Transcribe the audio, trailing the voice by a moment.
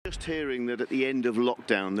Just hearing that at the end of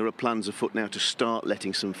lockdown there are plans afoot now to start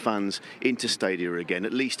letting some fans into stadia again,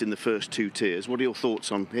 at least in the first two tiers. What are your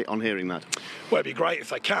thoughts on hearing that? Well, it'd be great if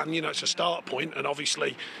they can. It's a start point, and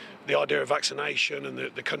obviously the idea of vaccination and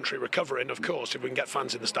the country recovering, of course, if we can get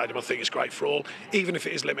fans in the stadium, I think it's great for all. Even if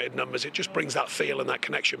it is limited numbers, it just brings that feel and that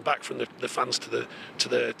connection back from the fans to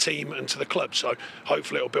the team and to the club. So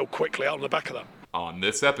hopefully it'll build quickly out on the back of that. On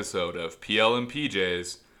this episode of PL and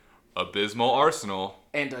PJs, Abysmal Arsenal,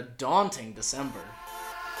 and a daunting December.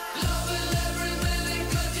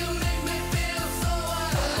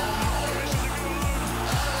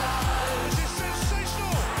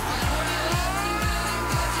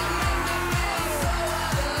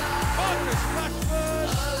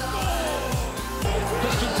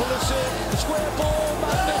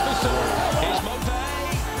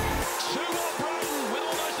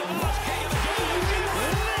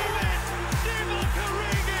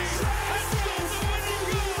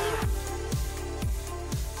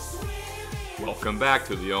 Welcome back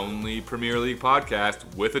to the only Premier League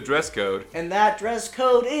podcast with a dress code. And that dress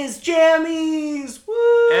code is jammies!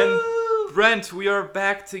 Woo! And Brent, we are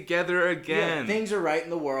back together again. Yeah, things are right in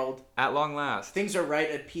the world. At long last. Things are right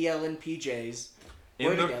at PL and PJs.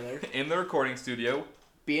 We're together. In the recording studio.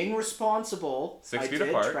 Being responsible. 6 feet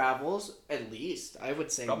apart. Travels, at least. I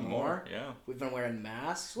would say Probably more. Yeah. We've been wearing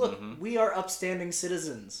masks. Look, we are upstanding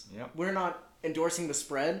citizens. Yep. We're not endorsing the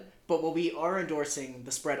spread, but what we are endorsing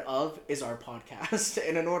the spread of is our podcast.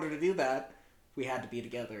 And in order to do that, we had to be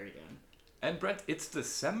together again. And Brent, it's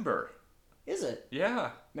December. Is it?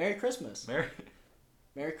 Yeah. Merry Christmas. Merry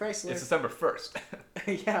Chrysler. It's December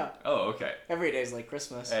 1st. Yeah. Oh, okay. Every day's like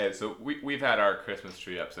Christmas. Hey, so we've had our Christmas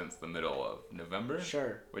tree up since the middle of November.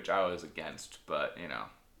 Sure. Which I was against, but,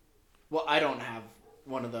 Well, I don't have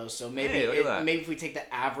one of those, so maybe maybe if we take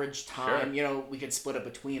the average time, sure. We could split it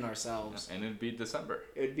between ourselves. And it'd be December.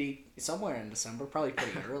 It would be somewhere in December, probably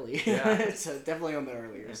pretty early. Yeah. It's definitely on the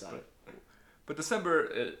earlier side. But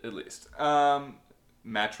December, at least.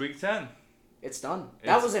 Match week 10. It's done.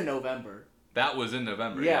 That was in November. That was in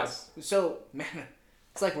November, yeah. Yes. So, man,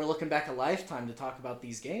 it's like we're looking back a lifetime to talk about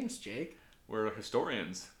these games, Jake. We're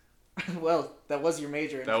historians. Well, that was your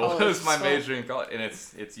major in college. college. That was my major in college, and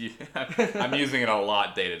it's I'm using it a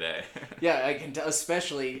lot day to day. Yeah, I can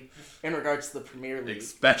especially in regards to the Premier League.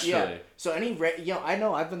 Especially. Yeah. So I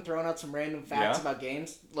know I've been throwing out some random facts about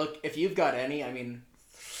games. Look, if you've got any, I mean,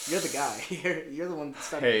 you're the guy. You're the one that's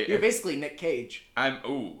Hey, you're basically Nick Cage.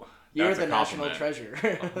 You're the national treasure.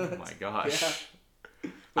 Oh my gosh. Yeah.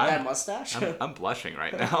 With that mustache? I'm blushing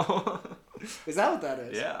right now. Is that what that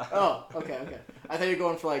is? Yeah. Oh, okay. I thought you were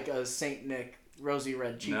going for like a Saint Nick, rosy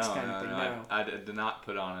red cheeks kind of thing. No, I did not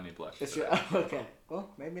put on any blush. Okay. Well,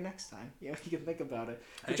 maybe next time. You can think about it.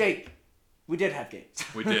 But Jake, we did have games.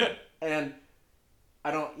 We did. And I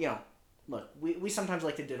don't, look, we sometimes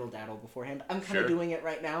like to diddle-daddle beforehand. I'm kind of doing it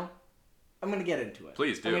right now. I'm going to get into it.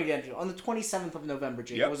 Please do. I'm going to get into it. On the 27th of November,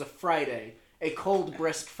 Jake, it was a Friday, a cold,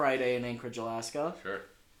 brisk Friday in Anchorage, Alaska. Sure.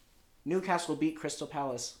 Newcastle beat Crystal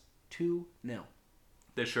Palace 2-0.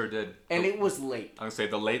 They sure did. And it was late. I would say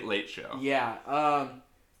the late show. Yeah.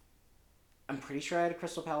 I'm pretty sure I had a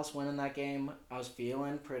Crystal Palace win in that game. I was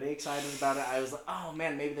feeling pretty excited about it. I was like, oh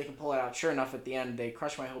man, maybe they can pull it out. Sure enough, at the end, they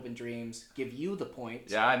crush my hope and dreams, give you the point.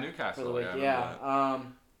 Yeah, Newcastle.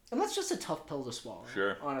 And that's just a tough pill to swallow.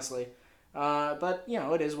 Sure. Honestly. But,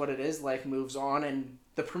 it is what it is. Life moves on, and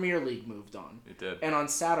the Premier League moved on. It did. And on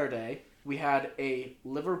Saturday, we had a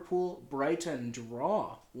Liverpool-Brighton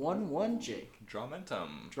draw. 1-1, Jake.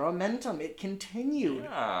 Drawmentum. It continued.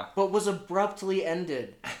 Yeah. But was abruptly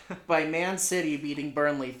ended by Man City beating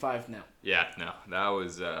Burnley 5-0. Yeah, no. That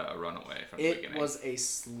was a runaway from the beginning. It was a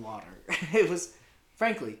slaughter. It was,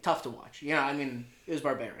 frankly, tough to watch. It was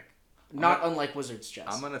barbaric. Not unlike Wizard's Chess.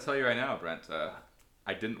 I'm going to tell you right now, Brent,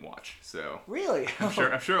 I didn't watch, so... Really? I'm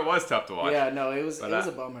sure it was tough to watch. Yeah, no, it was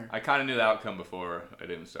a bummer. I kind of knew the outcome before it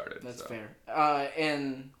even started. That's fair.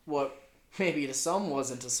 And what maybe to some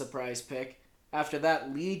wasn't a surprise pick, after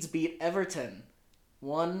that, Leeds beat Everton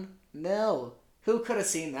 1-0. Who could have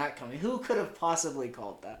seen that coming? Who could have possibly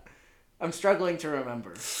called that? I'm struggling to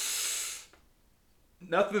remember.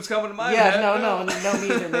 Nothing's coming to mind. Yeah, no,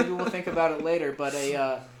 me either. Maybe we'll think about it later. But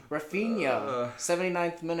a Rafinha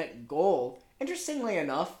 79th minute goal. Interestingly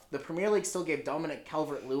enough, the Premier League still gave Dominic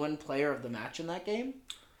Calvert-Lewin player of the match in that game.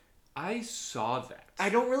 I saw that. I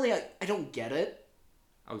don't get it.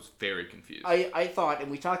 I was very confused. I thought, and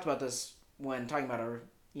we talked about this when talking about our,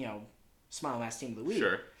 Smile Mass Team of the Week.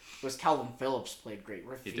 Sure. Was Calvin Phillips played great.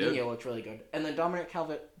 Rafinha looked really good. And then Dominic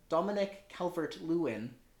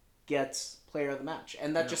Calvert-Lewin gets player of the match.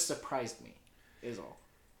 And that just surprised me, is all.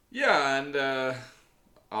 Yeah, and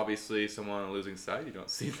obviously, someone on a losing side, you don't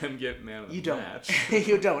see them get man of the match.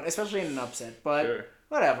 You don't, especially in an upset. But Sure.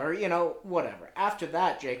 whatever, whatever. After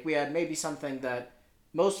that, Jake, we had maybe something that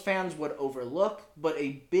most fans would overlook, but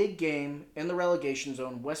a big game in the relegation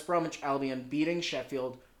zone. West Bromwich Albion beating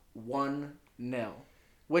Sheffield 1-0,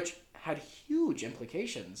 which had huge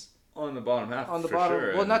implications. On the bottom half, On the for bottom,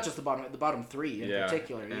 sure. well, not just the bottom three in yeah.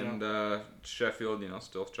 particular. And Sheffield,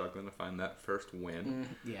 still struggling to find that first win.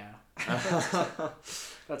 Yeah.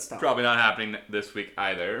 That's tough. Probably not happening this week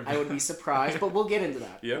either. I would be surprised, but we'll get into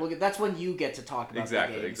that. Yeah. That's when you get to talk about the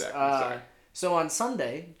games. Exactly. Sorry. So on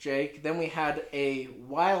Sunday, Jake, then we had a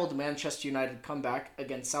wild Manchester United comeback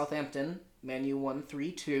against Southampton. Man U won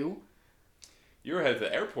 3-2. You were headed to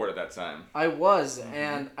the airport at that time. I was,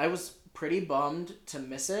 and I was pretty bummed to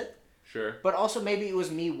miss it. Sure. But also maybe it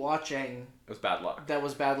was me watching. It was bad luck. That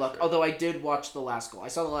was bad luck. Sure. Although I did watch the last goal. I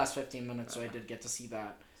saw the last 15 minutes, so I did get to see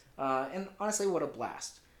that. And honestly, what a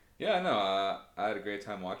blast. Yeah, no, I had a great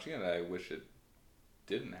time watching it. I wish it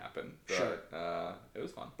didn't happen. But, Sure. It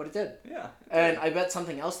was fun. But it did. Yeah. And I bet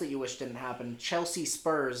something else that you wish didn't happen. Chelsea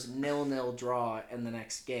Spurs 0-0 draw in the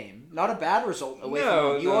next game. Not a bad result away from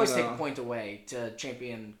home. You always take a point away to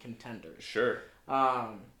champion contenders. Sure.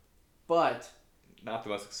 But not the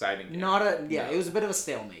most exciting game. It was a bit of a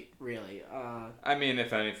stalemate, really. I mean,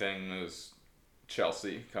 if anything, it was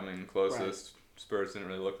Chelsea coming closest. Right. Spurs didn't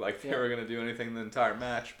really look like they were going to do anything the entire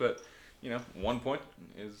match, but 1 point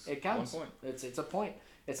is it counts. 1 point. It's a point.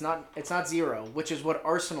 It's not 0, which is what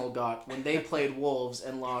Arsenal got when they played Wolves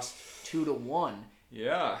and lost 2-1.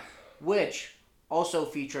 Yeah. Which also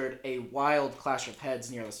featured a wild clash of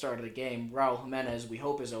heads near the start of the game. Raul Jimenez, we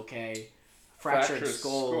hope is okay. Fractured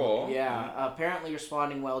skull. Yeah. Apparently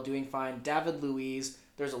responding well, doing fine. David Luiz.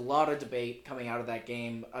 There's a lot of debate coming out of that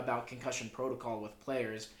game about concussion protocol with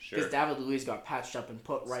players. Because David Luiz got patched up and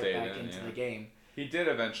put back into the game. He did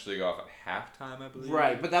eventually go off at halftime, I believe.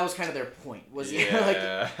 Right, but that was kind of their point.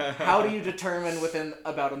 How do you determine within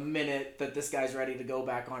about a minute that this guy's ready to go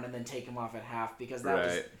back on and then take him off at half? Because that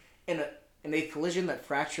was in a collision that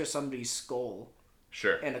fractures somebody's skull.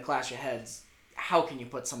 Sure. In a clash of heads. How can you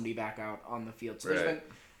put somebody back out on the field? So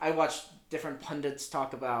I watched different pundits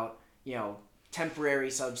talk about, temporary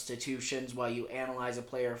substitutions while you analyze a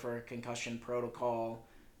player for a concussion protocol.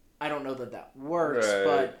 I don't know that works,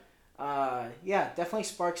 but definitely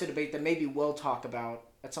sparks a debate that maybe we'll talk about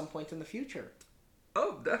at some point in the future.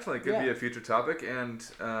 Oh, definitely. Could be a future topic, and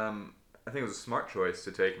I think it was a smart choice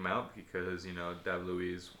to take him out because, David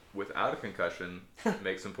Luiz, without a concussion,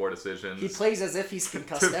 makes some poor decisions. He plays as if he's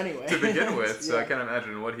concussed anyway. To begin with, so I can't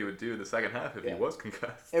imagine what he would do the second half if he was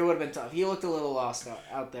concussed. It would have been tough. He looked a little lost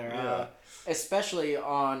out there, especially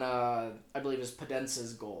on, I believe, his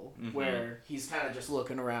Padence's goal, where he's kind of just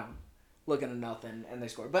looking around, looking at nothing, and they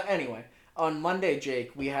scored. But anyway, on Monday,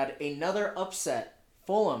 Jake, we had another upset.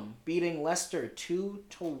 Fulham beating Leicester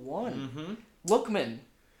 2-1. Lookman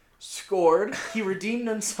scored. He redeemed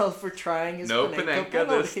himself for trying his Panenka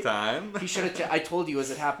penalty. this time. He should have. I told you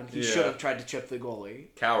as it happened. He should have tried to chip the goalie.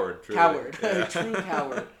 Coward. Truly. Coward. Yeah. True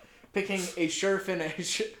coward. Picking a sure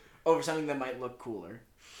finish over something that might look cooler.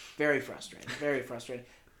 Very frustrating. Very frustrating.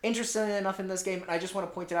 Interestingly enough, in this game, and I just want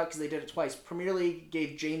to point it out because they did it twice. Premier League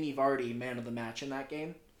gave Jamie Vardy man of the match in that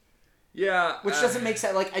game. Yeah. Which doesn't make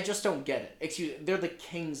sense. I just don't get it. They're the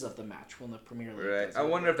kings of the match when the Premier League. Right. I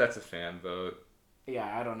wonder if that's a fan vote.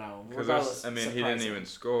 Yeah, I don't know. Because, he didn't even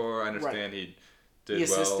score. I understand he did well. He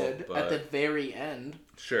assisted but... at the very end.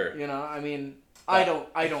 Sure. I don't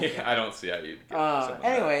get it. I don't see how you'd get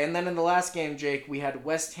anyway, and then in the last game, Jake, we had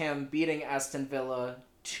West Ham beating Aston Villa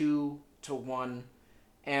 2-1.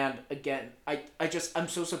 And again, I'm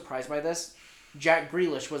so surprised by this. Jack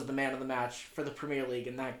Grealish was the man of the match for the Premier League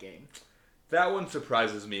in that game. That one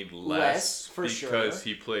surprises me less because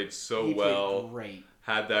he played so well. Played great.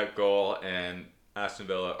 Had that goal, and Aston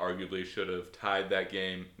Villa arguably should have tied that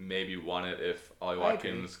game, maybe won it if Ollie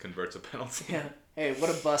Watkins converts a penalty. Yeah. Hey, what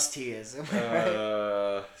a bust he is.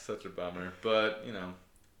 Such a bummer. But,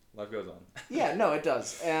 life goes on. Yeah, no, it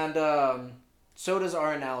does. And so does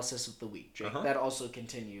our analysis of the week, Jake. That also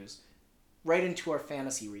continues. Right into our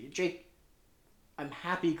fantasy read. Jake, I'm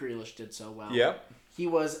happy Grealish did so well. Yep. He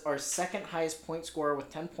was our second highest point scorer with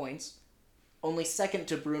 10 points. Only second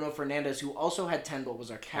to Bruno Fernandes, who also had 10 but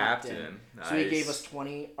was our captain. Nice. So he gave us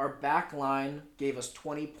 20. Our back line gave us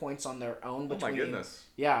 20 points on their own. Oh my goodness.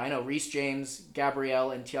 Yeah, I know. Reece James,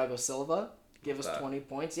 Gabriel, and Thiago Silva gave us 20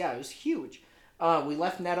 points. Yeah, it was huge. We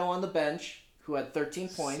left Neto on the bench, who had 13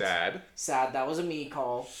 points. Sad. That was a me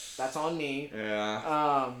call. That's on me.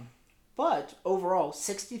 Yeah. But overall,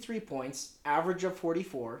 63 points, average of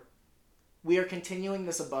 44. we are continuing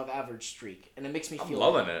this above average streak, and it makes me feel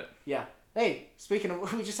loving good. it. Yeah. Hey, speaking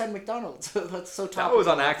of, we just had McDonald's. That's so topical. That was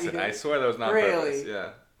on accident. I swear that was not Really? purpose. Yeah.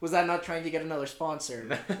 Was that not trying to get another sponsor?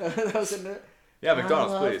 That was in it. Yeah,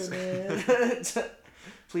 McDonald's, please.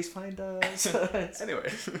 Please find us.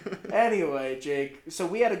 Anyway, Jake. So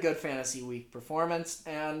we had a good fantasy week performance,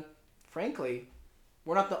 and frankly,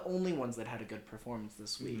 we're not the only ones that had a good performance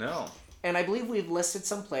this week. No. And I believe we've listed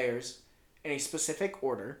some players in a specific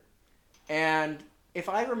order, and if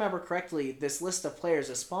I remember correctly, this list of players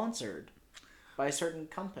is sponsored by a certain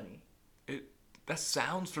company. That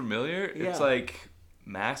sounds familiar. Yeah. It's like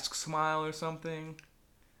Mask Smile or something.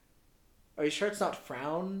 Are you sure it's not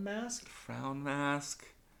Frown Mask? Frown Mask.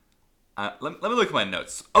 Let me look at my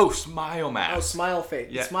notes. Oh, Smile Mask. Oh, Smile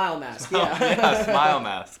Face. Yeah. Smile Mask. Smile, Yeah. Smile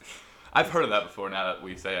Mask. I've heard of that before now that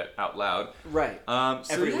we say it out loud. Right.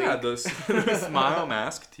 Every week. The Smile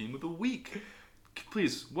Mask Team of the Week.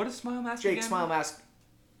 Please, what is Smile Mask Jake, again? Smile Mask,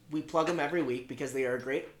 we plug them every week because they are a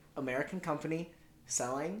great American company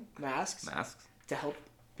selling masks to help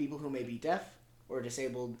people who may be deaf or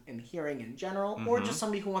disabled in hearing in general, or just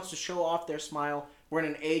somebody who wants to show off their smile. We're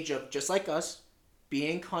in an age of, just like us,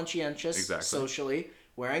 being conscientious socially,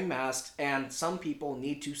 wearing masks, and some people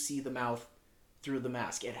need to see the mouth through the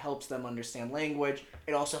mask. It helps them understand language.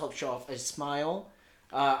 It also helps show off a smile.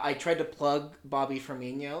 I tried to plug Bobby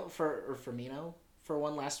Firmino for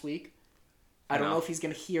one last week. I don't know if he's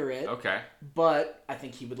going to hear it. Okay. But I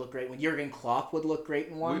think he would look great. Jurgen Klopp would look great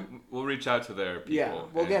in one. We'll reach out to their people. Yeah,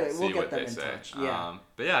 we'll get it. We'll see get what them they in say. touch. Yeah.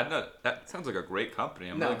 But yeah, no, that sounds like a great company.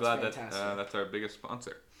 I'm really glad that that's our biggest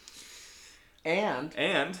sponsor. And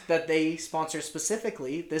that they sponsor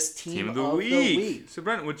specifically this team of the week. So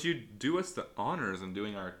Brent, would you do us the honors in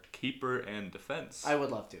doing our keeper and defense? I would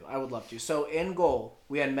love to. So in goal,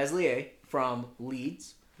 we had Meslier from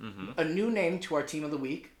Leeds. A new name to our team of the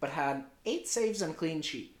week, but had 8 saves and a clean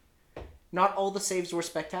sheet. Not all the saves were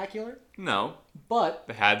spectacular. No. But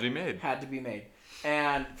they had to be made.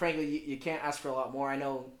 And frankly, you can't ask for a lot more. I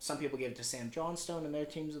know some people gave it to Sam Johnstone in their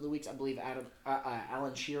teams of the weeks. I believe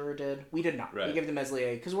Alan Shearer did. We did not. Right. We gave it to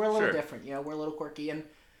Meslier because we're a little different. Yeah, we're a little quirky. And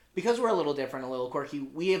because we're a little different, a little quirky,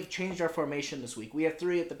 we have changed our formation this week. We have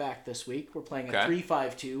 3 at the back this week. We're playing a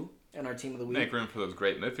 3-5-2 in our team of the week. Make room for those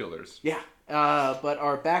great midfielders. Yeah. But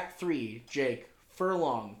our back 3, Jake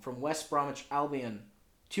Furlong from West Bromwich Albion,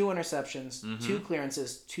 2 interceptions, 2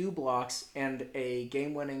 clearances, 2 blocks, and a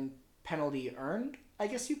game-winning penalty earned, I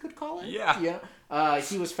guess you could call it. Yeah.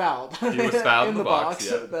 He was fouled. He was fouled in the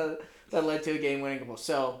box. Yeah. That led to a game-winning goal.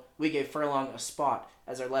 So we gave Furlong a spot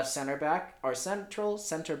as our left center back. Our central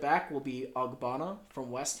center back will be Ogbonna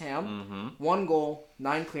from West Ham. 1 goal,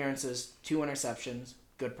 9 clearances, 2 interceptions.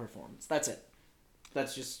 Good performance. That's it.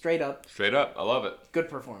 That's just straight up. Straight up. I love it. Good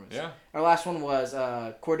performance. Yeah. Our last one was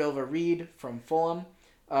Cordova Reed from Fulham.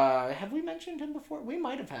 Have we mentioned him before? We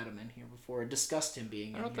might have had him in here before, discussed him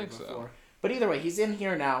being in here before. So. But either way, he's in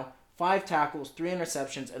here now. 5 tackles, 3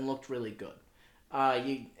 interceptions, and looked really good.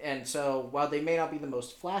 And so while they may not be the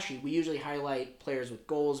most flashy, we usually highlight players with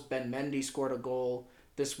goals. Ben Mendy scored a goal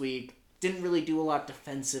this week. Didn't really do a lot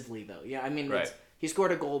defensively, though. Yeah, I mean, he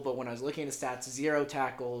scored a goal, but when I was looking at the stats, 0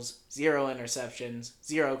 tackles, 0 interceptions,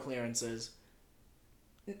 0 clearances.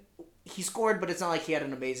 He scored, but it's not like he had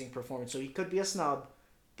an amazing performance, so he could be a snub,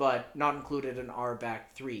 but not included in our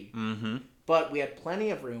back 3. But we had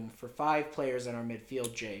plenty of room for 5 players in our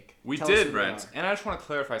midfield, Jake. We did, Brent. And I just want to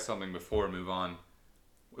clarify something before we move on.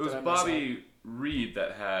 It was Bobby Reed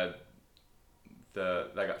that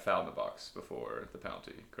got fouled in the box before the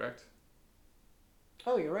penalty, correct?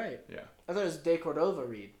 Oh, you're right. Yeah. I thought it was De Cordova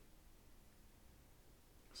Reed.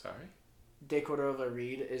 Sorry? De Cordova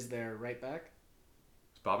Reed is their right back.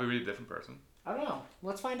 Is Bobby Reed a different person? I don't know.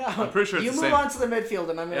 Let's find out. I'm pretty sure it's you the move same. on to the midfield,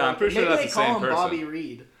 and I'm pretty sure that's the same person. Maybe they call him Bobby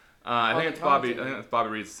Reed. I think it's Bobby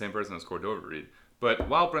Reed's the same person as Cordova Reed. But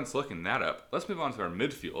while Brent's looking that up, let's move on to our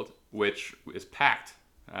midfield, which is packed,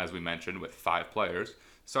 as we mentioned, with 5 players.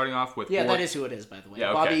 Starting off with that is who it is, by the way.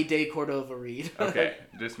 Yeah, Bobby De Cordova Reed. Okay,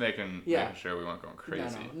 just making sure we weren't going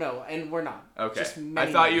crazy. No, and we're not. Okay, I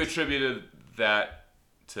thought you attributed that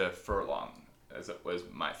to Furlong, as it was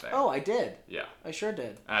my thing. Oh, I did. Yeah. I sure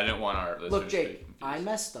did. I didn't want our listeners Look, Jake, to be confused. I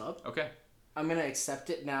messed up. Okay. I'm going to accept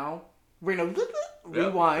it now. We're going to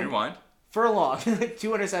rewind. Furlong, 2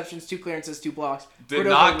 interceptions, 2 clearances, 2 blocks. Did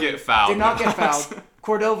not get fouled.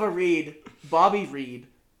 Cordova Reed, Bobby Reed,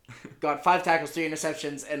 got 5 tackles, 3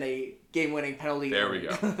 interceptions, and a game-winning penalty. There we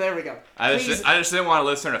go. There we go. I just didn't want a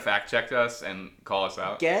listener to fact-check us and call us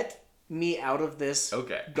out. Get me out of this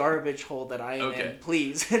garbage hole that I am in,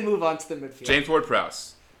 please, and move on to the midfield. James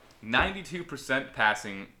Ward-Prowse, 92%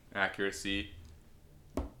 passing accuracy,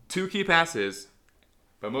 2 key passes,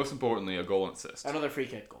 but most importantly, a goal and assist. Another free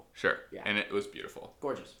kick goal. Sure. Yeah. And it was beautiful.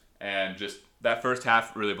 Gorgeous. And just that first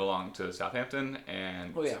half really belonged to Southampton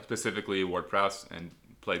and specifically Ward-Prowse, and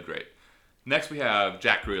played great. Next we have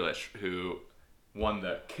Jack Grealish, who won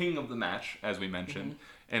the king of the match, as we mentioned,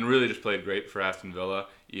 and really just played great for Aston Villa,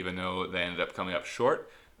 even though they ended up coming up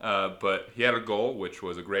short. But he had a goal, which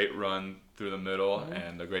was a great run through the middle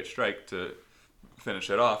and a great strike to finish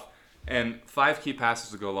it off. And 5 key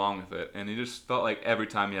passes to go along with it. And he just felt like every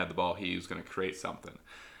time he had the ball, he was going to create something.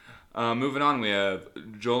 Moving on, we have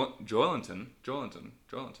Joelinton.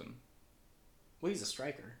 Well, he's a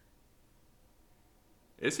striker.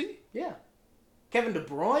 Is he? Yeah. Kevin De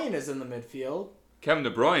Bruyne is in the midfield. Kevin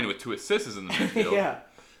De Bruyne with 2 assists is in the midfield. Yeah.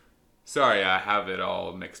 Sorry, I have it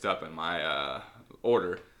all mixed up in my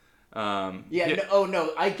order. No,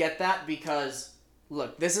 I get that because,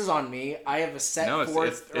 look, this is on me. I have a set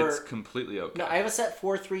it's completely okay. No, I have a set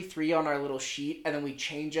 4-3-3 on our little sheet, and then we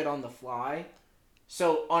change it on the fly.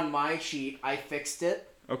 So on my sheet, I fixed it.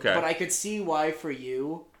 Okay. But I could see why for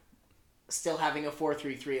you, still having a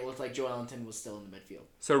 4-3-3, it looked like Joelinton was still in the midfield.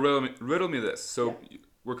 So riddle me this. So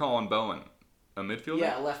we're calling Bowen a midfielder?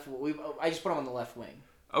 Yeah, I just put him on the left wing.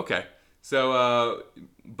 Okay. So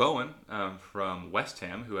Bowen from West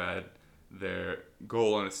Ham, who had their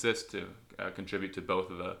goal and assist to contribute to both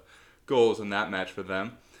of the goals in that match for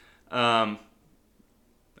them.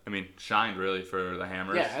 Shined really for the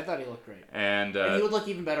Hammers. Yeah, I thought he looked great. And he would look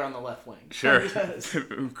even better on the left wing. Sure.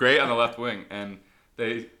 Great on the left wing. And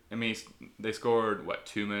they scored,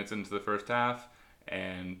 2 minutes into the first half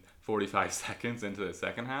and 45 seconds into the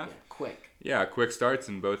second half. Yeah, quick. Yeah, quick starts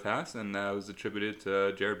in both halves, and that was attributed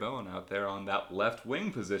to Jared Bowen out there on that left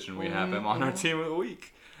wing position. We have him on our team of the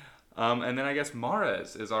week. And then I guess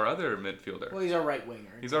Mahrez is our other midfielder. Well, he's our right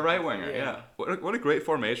winger. He's our right winger, yeah. What a great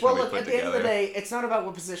formation we put together. Well, look, at the end of the day, it's not about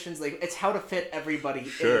what positions, it's how to fit everybody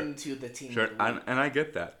into the team. Sure, and I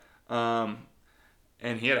get that.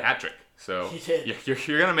 And he had a hat trick. So he did.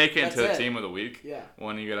 You're going to make it into the team of the week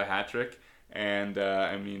when you get a hat trick. And,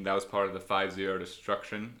 that was part of the 5-0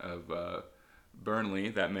 destruction of Burnley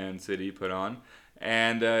that Man City put on.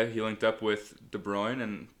 And he linked up with De Bruyne,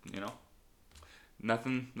 and,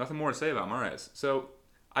 nothing more to say about Mahrez. So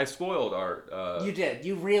I spoiled our... you did.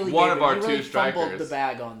 You really one of our you two really strikers. Fumbled the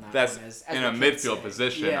bag on that that's one, as in a midfield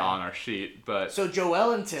position on our sheet. But so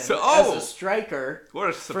Joelinton as a striker what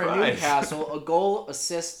a for surprise. Newcastle, a goal,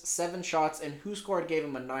 assist, 7 shots, and WhoScored gave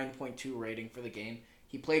him a 9.2 rating for the game.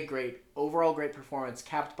 He played great. Overall great performance,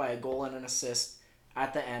 capped by a goal and an assist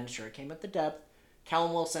at the end. Sure, it came at the depth.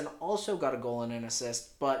 Callum Wilson also got a goal and an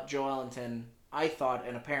assist, but Joelinton, I thought,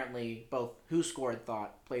 and apparently both WhoScored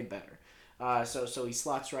thought, played better. So he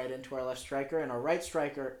slots right into our left striker. And our right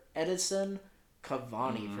striker, Edison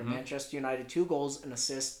Cavani from Manchester United. 2 goals and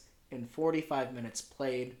assists in 45 minutes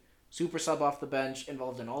played. Super sub off the bench,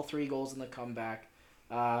 involved in all 3 goals in the comeback.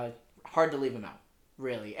 Hard to leave him out,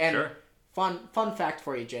 really. And fun fact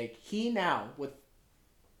for you, Jake. He now, with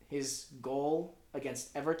his goal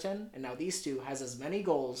against Everton, and now these two, has as many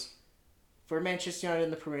goals for Manchester United in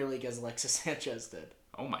the Premier League as Alexis Sanchez did.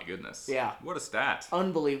 Oh my goodness. Yeah. What a stat.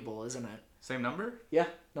 Unbelievable, isn't it? Same number? Yeah,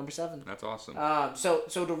 number 7. That's awesome. So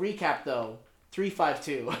to recap though,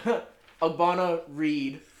 3-5-2. Ogbonna,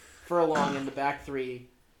 Reed, Furlong in the back 3.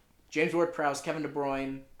 James Ward-Prowse, Kevin De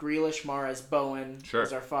Bruyne, Grealish, Mahrez, Bowen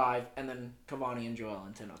as our 5, and then Cavani and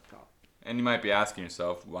Joelinton up top. And you might be asking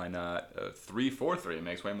yourself, why not 3-4-3? It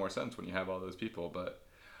makes way more sense when you have all those people, but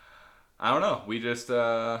I don't know. We just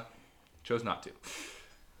chose not to.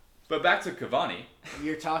 But back to Cavani.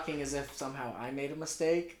 You're talking as if somehow I made a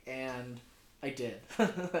mistake, and I did.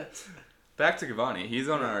 Back to Cavani. He's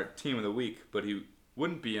on our team of the week, but he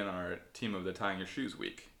wouldn't be in our team of the tying your shoes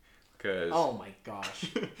week. Oh my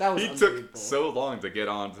gosh. That was he unbelievable. took so long to get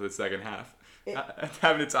on to the second half.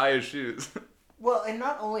 Having to tie his shoes. Well, and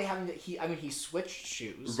not only having to, he switched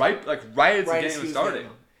shoes. Right as the game was starting.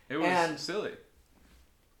 It was silly.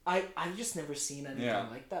 I've just never seen anything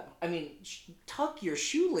like that. I mean, tuck your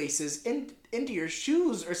shoelaces into your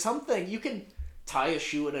shoes or something. You can tie a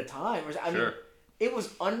shoe at a time. I mean, it was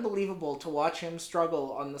unbelievable to watch him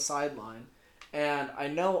struggle on the sideline. And I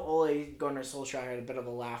know Ole Gunnar Solskjaer had a bit of a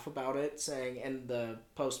laugh about it, saying in the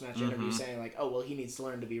post-match interview, saying like, "Oh well, he needs to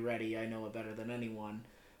learn to be ready. I know it better than anyone."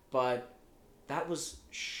 But that was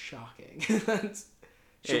shocking.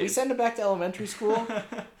 Should we send him back to elementary school?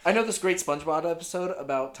 I know this great SpongeBob episode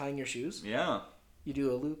about tying your shoes. Yeah. You do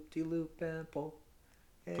a loop-de-loop and pull,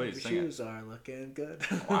 and Please, your shoes are looking good.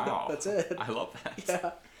 Wow. That's it. I love that.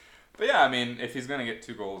 Yeah. But yeah, I mean, if he's going to get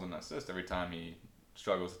 2 goals and an assist every time he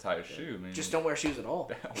struggles to tie his shoe. I mean, just don't wear shoes at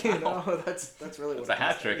all. Wow. You know, that's really what it's a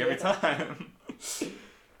hat trick every time.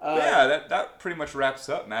 Uh, that pretty much wraps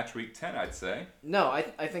up match week 10, I'd say. No, I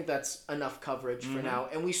think that's enough coverage for now.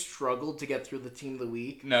 And we struggled to get through the team of the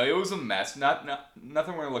week. No, it was a mess. Nothing we're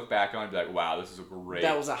gonna look back on and be like, wow, this is a great.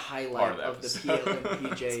 That was a highlight of the episode. PL and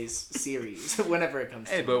PJ's series. Whenever it comes.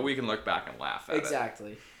 Hey, to but it. we can look back and laugh at it.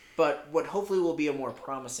 Exactly. But what hopefully will be a more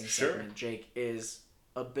promising Sure. segment, Jake, is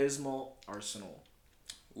Abysmal Arsenal.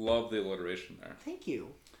 Love the alliteration there. Thank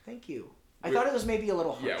you. I thought it was maybe a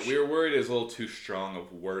little harsh. Yeah, we were worried it was a little too strong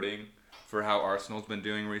of wording for how Arsenal's been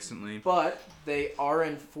doing recently. But they are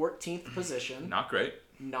in 14th position. Not great.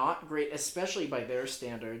 Not great, especially by their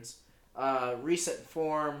standards. Recent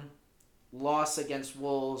form, loss against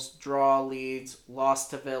Wolves, draw Leeds, loss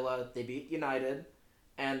to Villa, they beat United,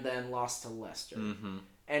 and then lost to Leicester. Mm-hmm.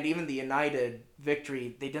 And even the United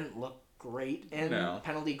victory, they didn't look great in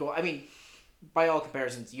penalty goal. I mean, by all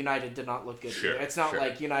comparisons, United did not look good. Sure, It's not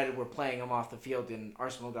like United were playing them off the field and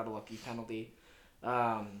Arsenal got a lucky penalty.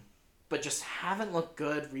 But just haven't looked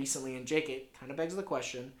good recently. And Jake, it kind of begs the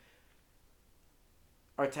question.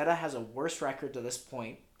 Arteta has a worse record to this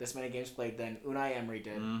point, this many games played, than Unai Emery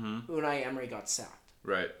did. Mm-hmm. Unai Emery got sacked.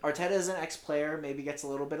 Right. Arteta is an ex-player, maybe gets a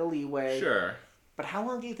little bit of leeway. Sure. But how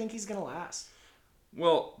long do you think he's going to last?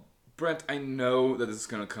 Well, Brent, I know that this is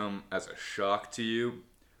going to come as a shock to you,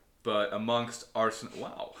 but amongst Arsenal...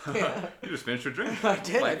 Wow. Yeah. You just finished your drink. I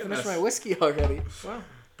did. I finished my whiskey already. Wow.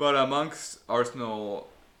 But amongst Arsenal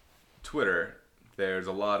Twitter, there's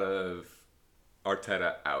a lot of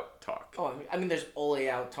Arteta out talk. Oh, I mean, there's Ole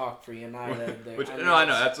out talk for United. I know.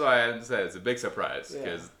 That's why I said it's a big surprise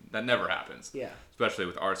because that never happens. Yeah. Especially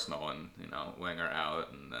with Arsenal and Wenger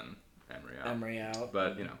out and then Emery out.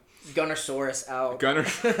 But Gunnersaurus out.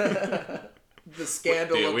 The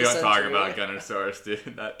scandal. Dude, of we the don't talk century. about Gunnersaurus,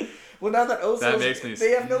 dude. Well, now that Ozil's, that makes me.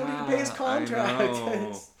 they have nobody to pay his contract. I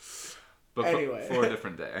know. But Anyway. for a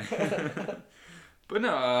different day. But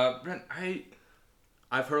no, Brent,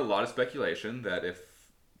 I've heard a lot of speculation that if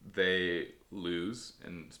they lose,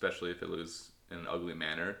 and especially if they lose in an ugly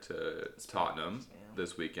manner to Tottenham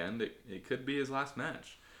this weekend, it could be his last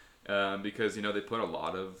match. Because, they put a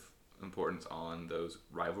lot of importance on those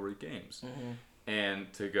rivalry games. Mm-hmm.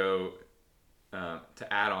 And to go,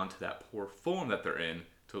 to add on to that poor form that they're in,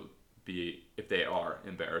 to be, if they are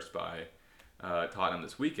embarrassed by Tottenham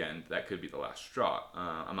this weekend, that could be the last straw.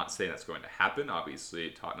 I'm not saying that's going to happen. Obviously,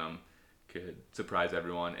 Tottenham could surprise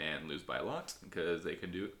everyone and lose by a lot because they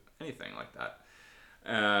can do anything like that.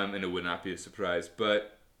 And it would not be a surprise.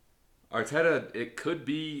 But Arteta, it could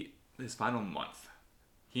be his final month.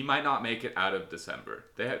 He might not make it out of December.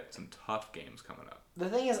 They had some tough games coming up. The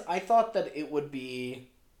thing is, I thought that it would be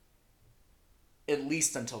at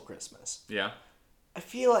least until Christmas. Yeah. I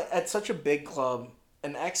feel like at such a big club,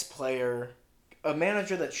 an ex-player, a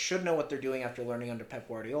manager that should know what they're doing after learning under Pep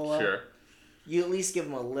Guardiola. Sure. You at least give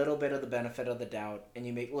them a little bit of the benefit of the doubt, and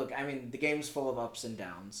you make look. I mean, the game's full of ups and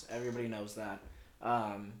downs. Everybody knows that.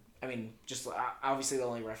 I mean, just obviously the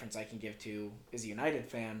only reference I can give to is a United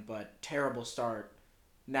fan, but terrible start.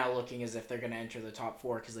 Now looking as if they're going to enter the top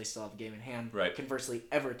four because they still have a game in hand. Right. Conversely,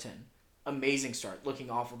 Everton, amazing start,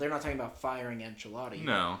 looking awful. They're not talking about firing Ancelotti.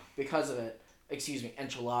 No. Because of it. Excuse me,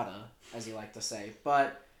 enchilada, as you like to say.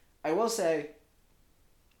 But I will say,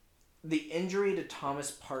 the injury to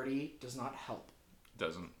Thomas Partey does not help.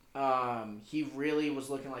 Doesn't. He really was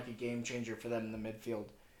looking like a game changer for them in the midfield.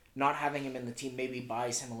 Not having him in the team maybe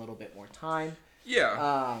buys him a little bit more time.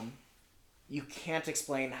 Yeah. You can't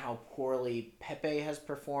explain how poorly Pepe has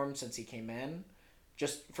performed since he came in,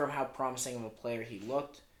 just from how promising of a player he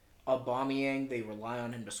looked. Aubameyang, they rely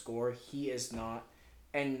on him to score. He is not.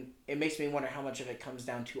 And it makes me wonder how much of it comes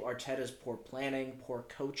down to Arteta's poor planning, poor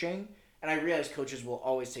coaching. And I realize coaches will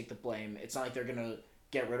always take the blame. It's not like they're going to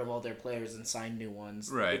get rid of all their players and sign new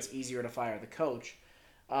ones. Right. It's easier to fire the coach.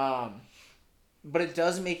 But it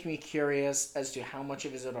does make me curious as to how much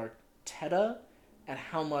of it is Arteta and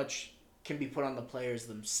how much can be put on the players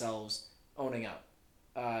themselves owning up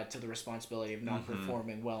to the responsibility of not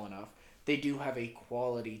performing well enough. They do have a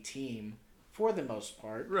quality team for the most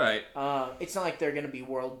part. Right. It's not like they're going to be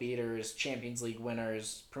world beaters, Champions League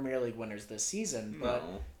winners, Premier League winners this season, but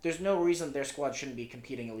there's no reason their squad shouldn't be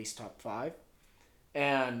competing at least top 5.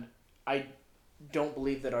 And I don't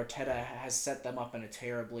believe that Arteta has set them up in a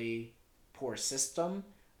terribly poor system.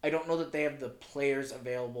 I don't know that they have the players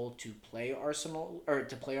available to play Arsenal or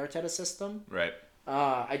to play Arteta's system. Right.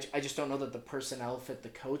 I just don't know that the personnel fit the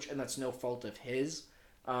coach, and that's no fault of his.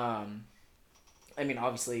 I mean,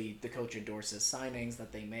 obviously, the coach endorses signings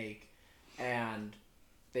that they make, and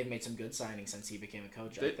they've made some good signings since he became a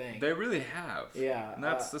coach, I think. They really have. Yeah. And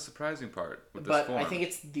that's the surprising part with this But form. I think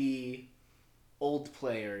it's the old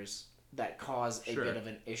players that cause a Sure. bit of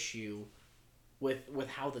an issue with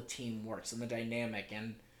how the team works and the dynamic.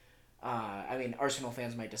 And, I mean, Arsenal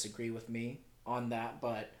fans might disagree with me on that,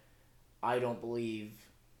 but I don't believe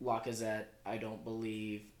Lacazette. I don't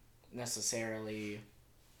believe necessarily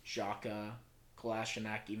Xhaka,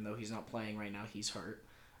 Kolasinac, even though he's not playing right now, he's hurt.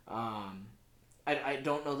 I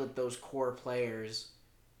don't know that those core players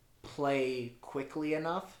play quickly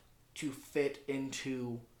enough to fit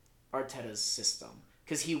into Arteta's system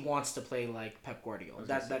because he wants to play like Pep Guardiola.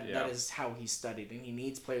 That is how he's studied, and he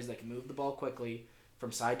needs players that can move the ball quickly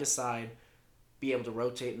from side to side, be able to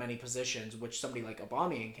rotate many positions, which somebody like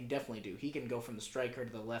Aubameyang can definitely do. He can go from the striker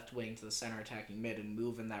to the left wing to the center attacking mid and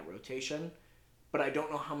move in that rotation. But I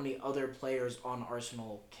don't know how many other players on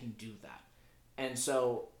Arsenal can do that. And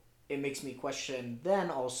so it makes me question then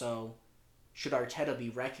also, should Arteta be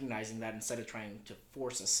recognizing that instead of trying to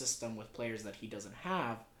force a system with players that he doesn't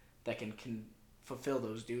have that can fulfill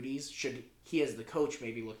those duties? Should he as the coach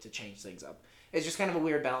maybe look to change things up? It's just kind of a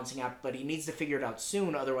weird balancing act, but he needs to figure it out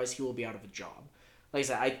soon, otherwise he will be out of a job. Like I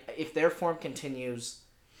said, if their form continues,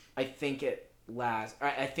 I think it lasts.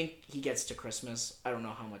 I think he gets to Christmas. I don't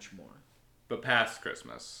know how much more. But past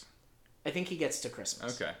Christmas. I think he gets to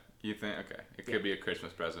Christmas. Okay. You think? Okay. It could be a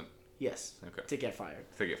Christmas present. Yes. Okay. To get fired.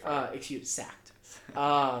 Sacked.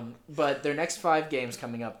 But their next 5 games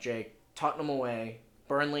coming up, Jake. Tottenham away,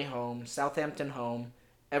 Burnley home, Southampton home,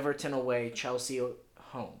 Everton away, Chelsea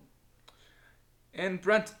home. And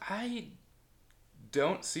Brent, I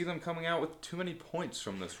don't see them coming out with too many points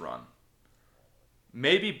from this run.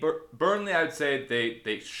 Maybe Burnley, I would say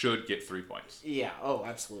they should get 3 points. Yeah,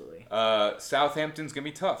 absolutely. Southampton's going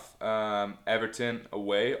to be tough. Everton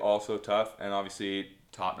away, also tough. And obviously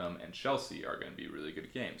Tottenham and Chelsea are going to be really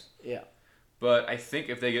good games. Yeah. But I think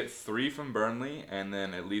if they get 3 from Burnley and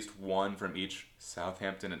then at least 1 from each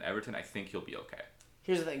Southampton and Everton, I think he'll be okay.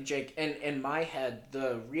 Here's the thing, Jake. In my head,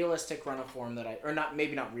 the realistic run of form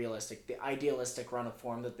not realistic, the idealistic run of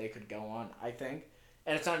form that they could go on, I think.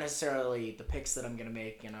 And it's not necessarily the picks that I'm going to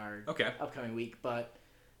make in our upcoming week, but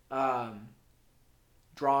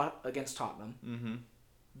draw against Tottenham,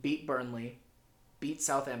 beat Burnley, beat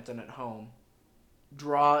Southampton at home,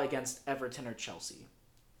 draw against Everton or Chelsea.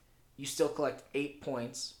 You still collect 8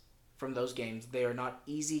 points from those games. They are not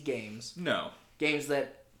easy games. No. Games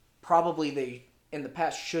that probably they, in the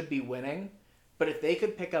past, should be winning. But if they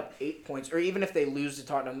could pick up 8 points, or even if they lose to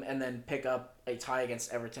Tottenham and then pick up a tie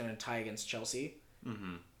against Everton and a tie against Chelsea,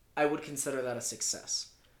 I would consider that a success.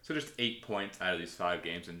 So just 8 points out of these 5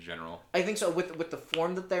 games in general? I think so. With the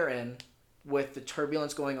form that they're in, with the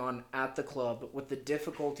turbulence going on at the club, with the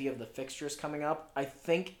difficulty of the fixtures coming up, I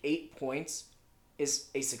think 8 points is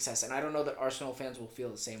a success. And I don't know that Arsenal fans will feel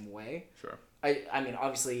the same way. Sure. I mean,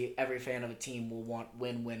 obviously, every fan of a team will want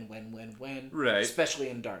win. Right. Especially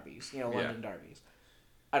in derbies, London derbies.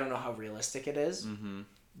 I don't know how realistic it is.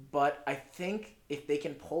 But I think if they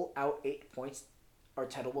can pull out 8 points,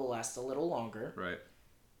 Arteta will last a little longer. Right.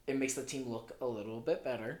 It makes the team look a little bit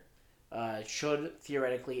better. Should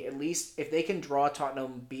theoretically, at least if they can draw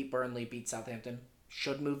Tottenham, beat Burnley, beat Southampton,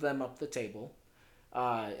 should move them up the table,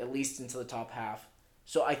 at least into the top half.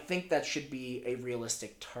 So I think that should be a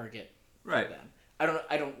realistic target for them.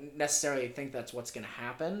 I don't necessarily think that's what's going to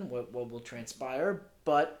happen, what will transpire,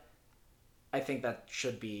 but I think that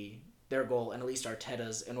should be their goal, and at least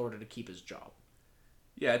Arteta's, in order to keep his job.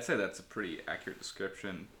 Yeah, I'd say that's a pretty accurate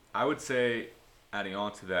description. I would say, adding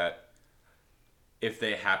on to that, if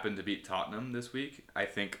they happen to beat Tottenham this week, I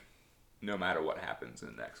think no matter what happens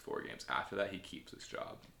in the next 4 games after that, he keeps his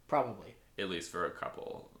job. Probably. At least for a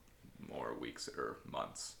couple more weeks or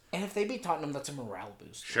months. And if they beat Tottenham, that's a morale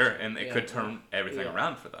boost. Sure, and it could turn everything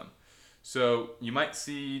around for them. So you might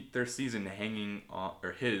see their season hanging on,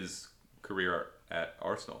 or his career at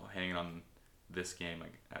Arsenal hanging on this game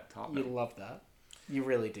at Tottenham. You love that. You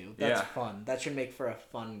really do. That's fun. That should make for a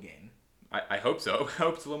fun game. I hope so. I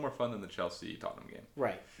hope it's a little more fun than the Chelsea-Tottenham game.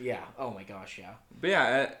 Right. Yeah. Oh my gosh, yeah. But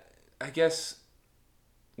yeah, I guess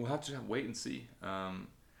we'll have to wait and see.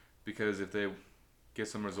 Because if they get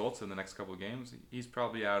some results in the next couple of games, he's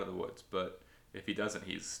probably out of the woods. But if he doesn't,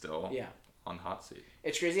 he's still on hot seat.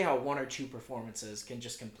 It's crazy how 1 or 2 performances can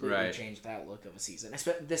just completely change that look of a season.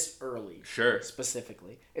 This early. Sure.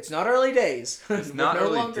 Specifically. It's not early days. It's not no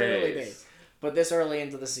early longer days. Early days. But this early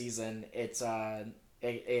into the season, it's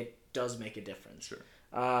it does make a difference. Sure.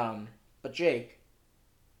 But Jake,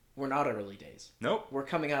 we're not at early days. Nope. We're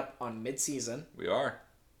coming up on mid-season. We are.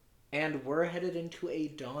 And we're headed into a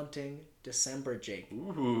daunting December, Jake.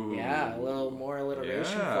 Ooh. Yeah, a little more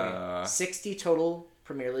alliteration for you. 60 total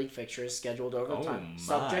Premier League fixtures scheduled over time.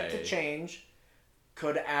 Subject to change.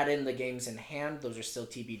 Could add in the games in hand. Those are still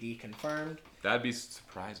TBD confirmed. That'd be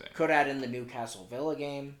surprising. Could add in the Newcastle Villa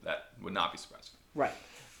game. That would not be surprising. Right.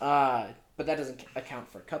 But that doesn't account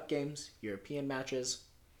for cup games, European matches.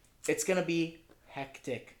 It's going to be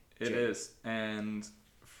hectic. It is. And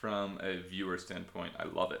from a viewer standpoint, I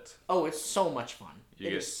love it. Oh, it's so much fun. You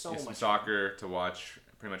get so much soccer to watch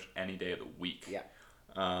pretty much any day of the week. Yeah.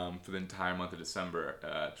 For the entire month of December.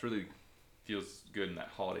 It really feels good in that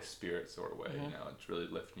holiday spirit sort of way. Mm-hmm. You know, it's really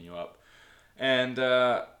lifting you up. And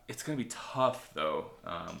it's going to be tough, though,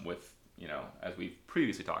 with, you know, as we've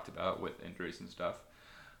previously talked about with injuries and stuff.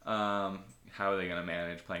 How are they going to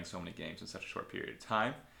manage playing so many games in such a short period of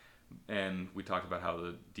time? And we talked about how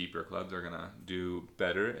the deeper clubs are going to do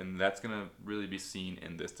better, and that's going to really be seen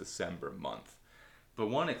in this December month. But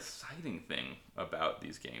one exciting thing about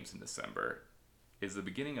these games in December is the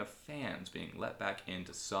beginning of fans being let back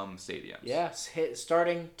into some stadiums. Yes,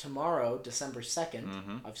 starting tomorrow, December 2nd.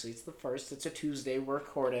 Mm-hmm. Obviously, it's the 1st. It's a Tuesday. We're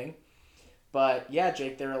recording. But yeah,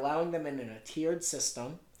 Jake, they're allowing them in a tiered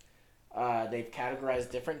system. They've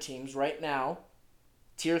categorized different teams. Right now,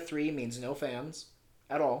 Tier 3 means no fans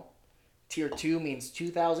at all. Tier 2 means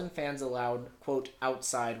 2,000 fans allowed, quote,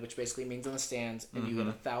 outside, which basically means in the stands, and you get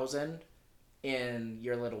 1,000 in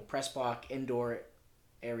your little press box indoor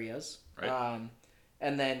areas. Right.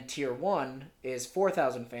 And then Tier 1 is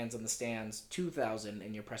 4,000 fans in the stands, 2,000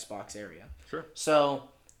 in your press box area. Sure. So,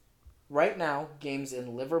 right now, games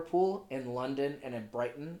in Liverpool, in London, and in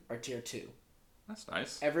Brighton are Tier 2. That's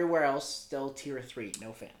nice. Everywhere else, still Tier 3,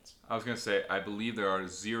 no fans. I was going to say, I believe there are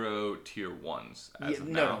 0 Tier 1s as of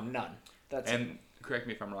now. No, none. Correct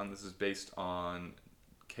me if I'm wrong, this is based on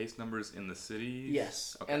case numbers in the city?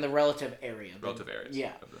 Yes, okay. and the relative area. Relative areas.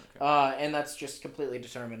 Yeah. Okay. And that's just completely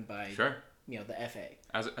determined by the FA.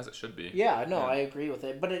 As it should be. Yeah, no, I agree with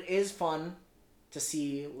it. But it is fun to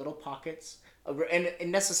see little pockets. And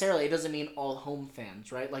necessarily, it doesn't mean all home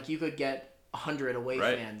fans, right? Like, you could get 100 away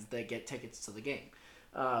fans that get tickets to the game,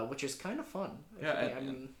 which is kind of fun.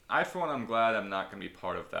 I, for one, I'm glad I'm not going to be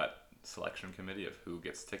part of that selection committee of who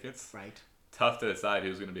gets tickets. Right. Tough to decide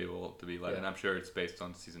who's going to be able to be let in. I'm sure it's based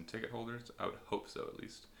on season ticket holders. I would hope so, at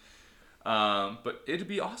least. But it'd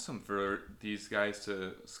be awesome for these guys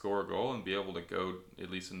to score a goal and be able to go at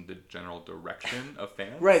least in the general direction of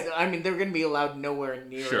fans. Right. I mean, they're going to be allowed nowhere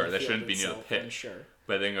near Sure, the they field shouldn't be near the itself, pitch. I'm sure.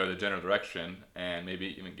 But they can go the general direction and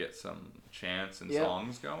maybe even get some chants and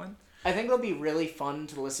songs going. I think it'll be really fun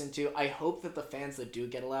to listen to. I hope that the fans that do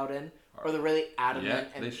get allowed in are the really adamant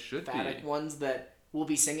and emphatic ones that will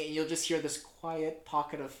be singing. You'll just hear this quiet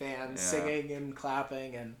pocket of fans singing and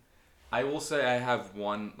clapping. And I will say I have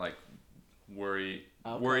one worried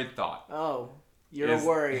thought. Oh, you're a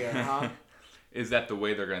worrier, huh? Is that the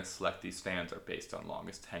way they're going to select these fans are based on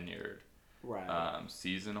longest tenured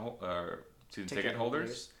season ticket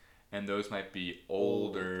holders. And those might be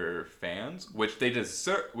older fans, which they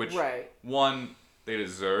deserve. One, they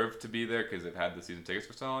deserve to be there because they've had the season tickets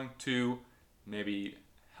for so long. 2, maybe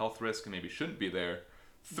health risk and maybe shouldn't be there.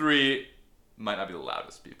 3, might not be the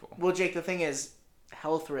loudest people. Well, Jake, the thing is,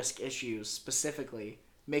 health risk issues specifically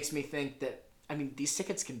makes me think that, I mean, these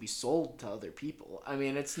tickets can be sold to other people. I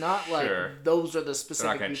mean, it's not like those are the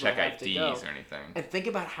specific people that have to go. They're not going to check IDs or anything. And think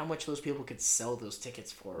about how much those people could sell those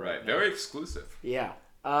tickets for. Right. Very exclusive. Yeah.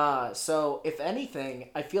 So if anything,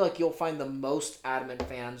 I feel like you'll find the most adamant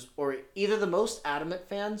fans, or either the most adamant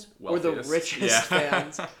fans or the richest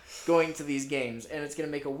fans going to these games, and it's going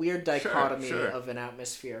to make a weird dichotomy of an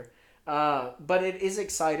atmosphere. But it is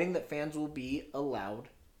exciting that fans will be allowed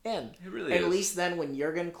in. It really is. At least then when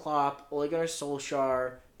Jurgen Klopp, Ole Gunnar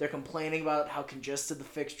Solskjaer, they're complaining about how congested the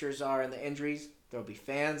fixtures are and the injuries, there'll be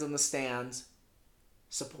fans in the stands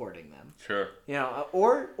supporting them. Sure. You know,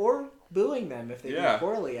 or booing them if they do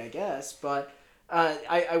poorly, I guess. But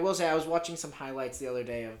I will say I was watching some highlights the other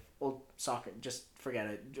day of old soccer. Just forget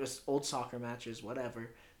it. Just old soccer matches, whatever.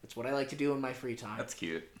 That's what I like to do in my free time. That's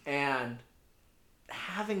cute. And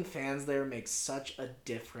having fans there makes such a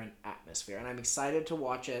different atmosphere. And I'm excited to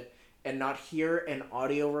watch it and not hear an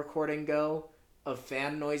audio recording go of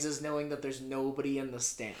fan noises knowing that there's nobody in the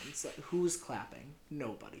stands. Like, who's clapping?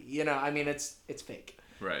 Nobody. You know, I mean, it's fake.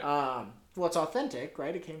 Right. Well, it's authentic,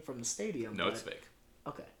 right? It came from the stadium. No, it's fake.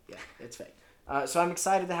 Okay, yeah, it's fake. So I'm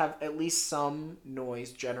excited to have at least some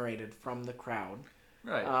noise generated from the crowd.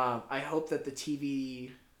 Right. I hope that the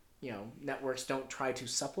TV, networks don't try to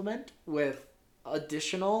supplement with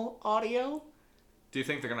additional audio. Do you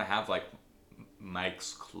think they're gonna have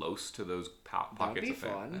mics close to those pockets That'd be of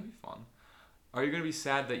fans. fun. That'd be fun. Are you going to be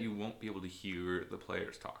sad that you won't be able to hear the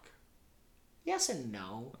players talk? Yes and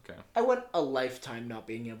no. Okay. I went a lifetime not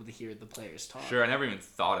being able to hear the players talk. Sure, I never even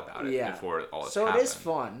thought about it before all this happened. So it is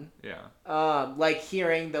fun. Yeah. Like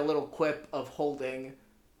hearing the little quip of Holding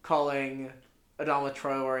calling Adama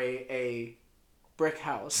Traore a brick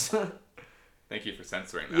house. Thank you for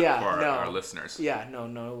censoring that for our listeners. Yeah,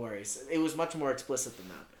 no worries. It was much more explicit than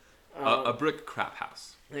that. A brick crap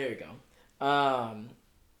house. There you go.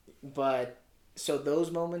 But so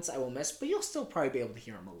those moments I will miss, but you'll still probably be able to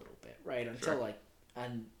hear them a little bit, right? Until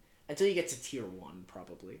until you get to tier 1,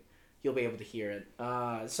 probably you'll be able to hear it.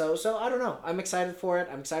 So I don't know. I'm excited for it.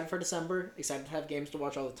 I'm excited for December. Excited to have games to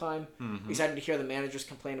watch all the time. Mm-hmm. Excited to hear the managers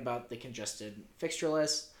complain about the congested fixture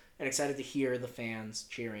list, and excited to hear the fans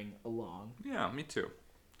cheering along. Yeah, me too.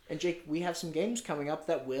 And Jake, we have some games coming up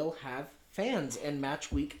that will have fans in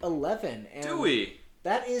match week 11. And do we?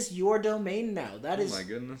 That is your domain now. That is my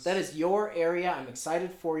goodness. That is your area. I'm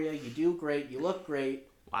excited for you. You do great. You look great.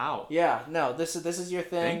 Wow. Yeah. No. This is your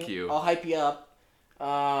thing. Thank you. I'll hype you up.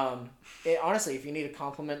 Honestly, if you need a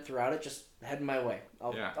compliment throughout it, just head my way.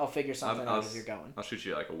 I'll figure something out as you're going. I'll shoot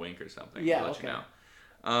you like a wink or something. Yeah. To let okay. you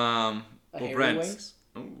know. A hairy Brent. wings?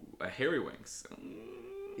 Ooh, a hairy wings.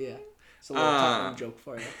 Yeah. It's a little top joke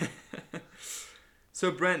for you. So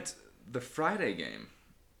Brent, the Friday game.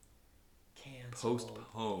 Canceled.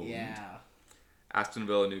 Postponed. Yeah. Aston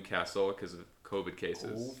Villa, Newcastle because of COVID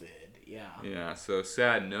cases. COVID. Yeah. Yeah. So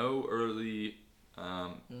sad. No early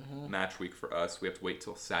match week for us. We have to wait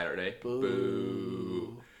till Saturday.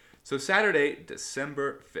 Boo. So Saturday,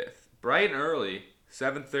 December 5th, bright and early,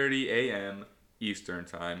 7:30 a.m. Eastern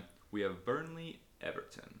time. We have Burnley,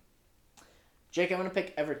 Everton. Jake, I'm gonna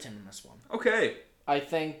pick Everton in this one. Okay. I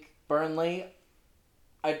think Burnley.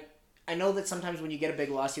 I know that sometimes when you get a big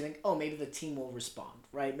loss, you think, oh, maybe the team will respond,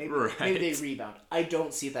 right? Maybe they rebound. I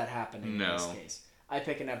don't see that happening in this case. I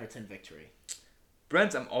pick an Everton victory.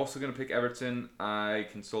 Brent, I'm also going to pick Everton. I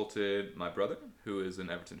consulted my brother, who is an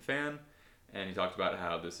Everton fan, and he talked about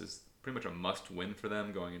how this is pretty much a must-win for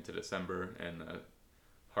them going into December and a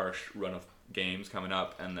harsh run of games coming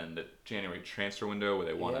up, and then the January transfer window where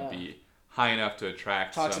they want to be high enough to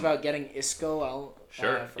attract Talks about getting Isco out from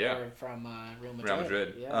Real Madrid. Real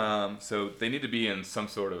Madrid. Yeah. So they need to be in some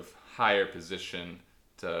sort of higher position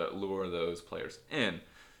to lure those players in.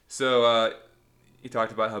 So he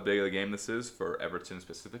talked about how big of a game this is for Everton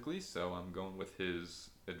specifically, so I'm going with his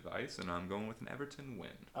advice, and I'm going with an Everton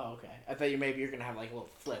win. Oh, okay. I thought you're going to have like a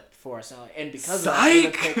little flip for us. And because of that, I'm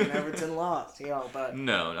going to pick an Everton loss. But...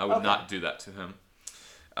 No, I would not do that to him.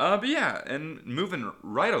 But yeah, and moving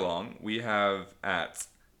right along, we have at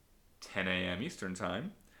 10 a.m. Eastern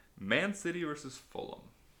Time, Man City versus Fulham.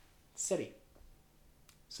 City.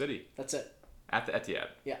 That's it. At the Etihad.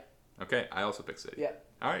 Yeah. Okay, I also picked City. Yeah.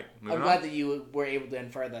 All right, I'm glad that you were able to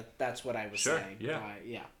infer that that's what I was saying. Yeah.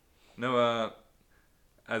 Yeah. No,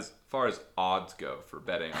 as far as odds go for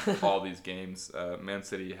betting on all these games, Man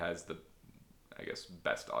City has the, I guess,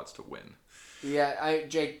 best odds to win. Yeah,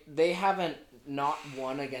 Jake, they haven't not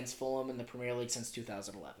won against Fulham in the Premier League since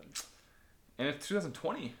 2011. And it's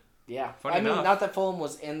 2020. Yeah. Funny enough. Not that Fulham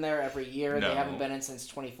was in there every year. No. They haven't been in since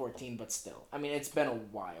 2014, but still. I mean, it's been a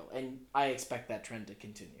while, and I expect that trend to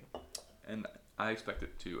continue. And I expect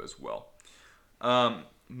it to as well.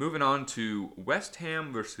 Moving on to West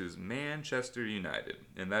Ham versus Manchester United,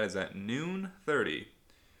 and that is at 12:30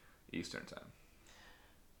 Eastern Time.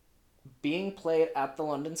 Being played at the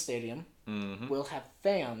London Stadium, will have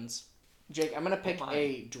fans. Jake, I'm going to pick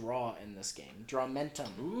a draw in this game.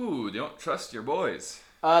 Drawmentum. Ooh, you don't trust your boys.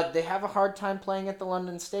 They have a hard time playing at the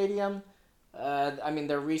London Stadium.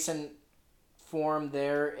 Their recent form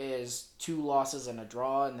there is 2 losses and a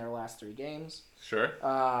draw in their last 3 games. Sure.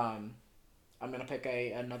 I'm going to pick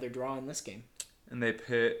another draw in this game. And they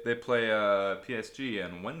play PSG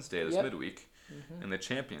on Wednesday this midweek in the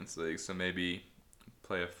Champions League, so maybe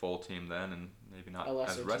play a full team then and maybe not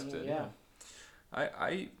as rested. Team, yeah.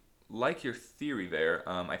 I like your theory there.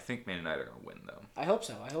 I think Man United are going to win, though. I hope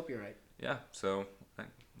so. I hope you're right. Yeah, so I'm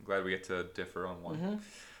glad we get to differ on one.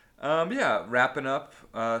 Wrapping up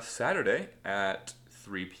Saturday at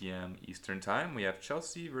 3 p.m. Eastern Time, we have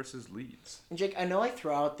Chelsea versus Leeds. And Jake, I know I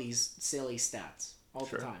throw out these silly stats all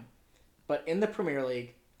the time, but in the Premier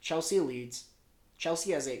League, Chelsea leads.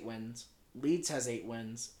 Chelsea has 8 wins. Leeds has 8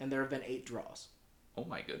 wins, and there have been 8 draws. Oh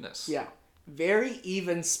my goodness. Yeah. Very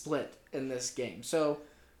even split in this game. So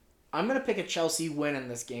I'm going to pick a Chelsea win in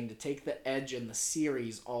this game to take the edge in the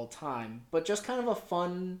series all time, but just kind of a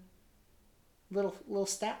fun little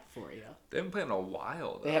stat for you. They haven't played in a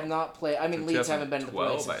while, though. They have not played. I mean, Leeds haven't been to the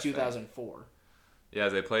play since 2004. Yeah,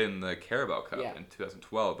 they played in the Carabao Cup Yeah. in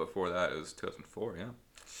 2012. Before that, it was 2004.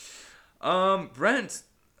 Yeah. Brent,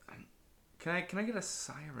 can I get a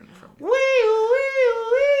siren from you?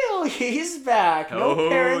 Wee! He's back. No Oh,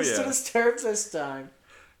 parents to yeah. disturb this time.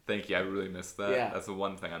 Thank you. I really missed that. Yeah. That's the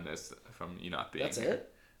one thing I missed from you not being That's here.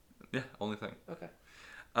 it? Yeah, only thing. Okay.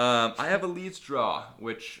 I have a Leeds draw,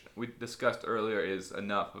 which we discussed earlier is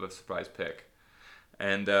enough of a surprise pick.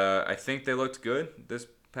 And I think they looked good this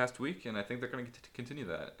past week, and I think they're going to continue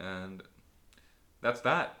that. And that's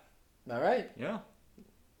that. All right. Yeah.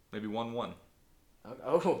 Maybe 1-1.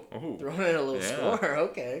 Oh, throwing in a little Yeah. score.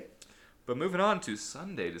 Okay. But moving on to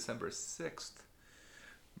Sunday, December 6th.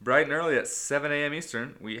 Bright and early at 7 a.m.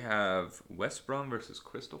 Eastern, we have West Brom versus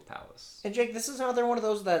Crystal Palace. And Jake, this is another one of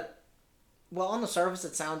those that, well, on the surface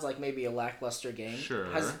it sounds like maybe a lackluster game. Sure.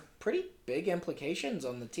 Has pretty big implications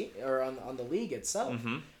on the team or on the league itself.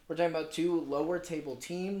 Mm-hmm. We're talking about two lower table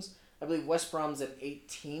teams. I believe West Brom's in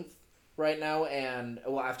 18th right now, and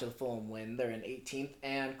well, after the Fulham win, they're in 18th,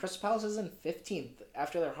 and Crystal Palace is in 15th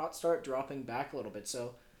after their hot start, dropping back a little bit.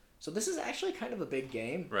 So this is actually kind of a big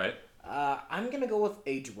game. Right. I'm gonna go with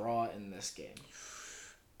a draw in this game.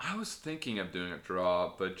 I was thinking of doing a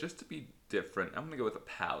draw, but just to be different, I'm going to go with a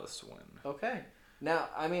Palace win. Okay. Now,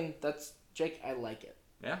 I mean, that's Jake. I like it.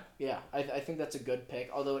 Yeah? Yeah, I think that's a good pick.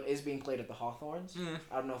 Although it is being played at the Hawthorns.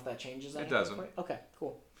 I don't know if that changes anything. It doesn't. for you. Okay,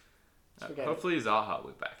 cool. Forget Hopefully Zaha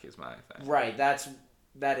will be back is my thing. Right, that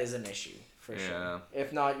is an issue for Yeah. sure.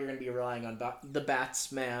 If not, you're gonna be relying on the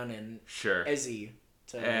Batsman and Sure. Ezzy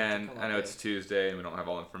to And come I up know big. it's Tuesday and we don't have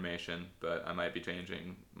all information, but I might be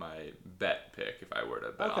changing my bet pick if I were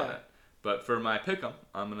to bet on Okay. it. But for my pick'em,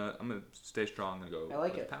 I'm gonna stay strong and go I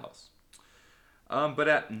like with it. Palace. But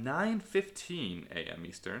at 9:15 a.m.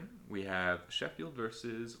 Eastern, we have Sheffield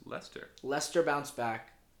versus Leicester. Leicester bounced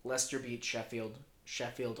back. Leicester beat Sheffield.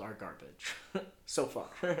 Sheffield are garbage so far.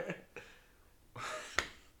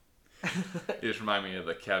 You just remind me of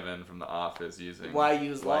the Kevin from The Office using Why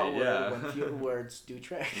use law like, word yeah. when few words do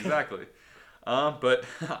trick? Exactly. But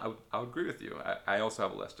I would agree with you. I also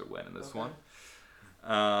have a Leicester win in this one.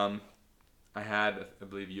 I had, I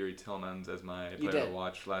believe, Yuri Tillmans as my player to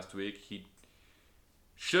watch last week. He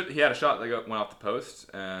had a shot that went off the post,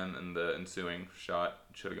 and the ensuing shot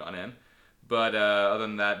should have gone in. But other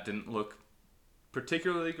than that, didn't look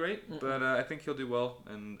particularly great. But I think he'll do well,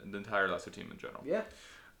 and the entire Leicester team in general. Yeah.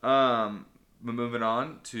 We're moving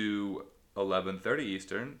on to 11:30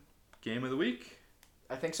 Eastern, game of the week.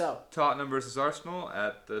 I think so. Tottenham versus Arsenal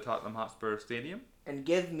at the Tottenham Hotspur Stadium. And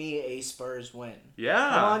give me a Spurs win. Yeah.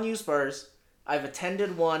 Come on, you Spurs. I've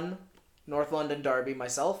attended one North London derby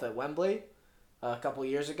myself at Wembley a couple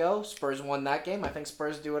years ago. Spurs won that game. I think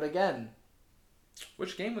Spurs do it again.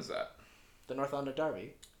 Which game was that? The North London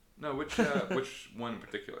derby. No, which one in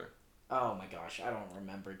particular? Oh my gosh, I don't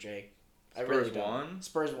remember, Jake. I Spurs really don't. won?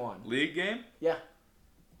 Spurs won. League game? Yeah.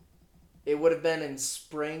 It would have been in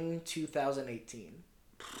spring 2018.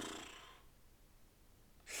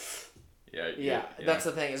 Yeah, that's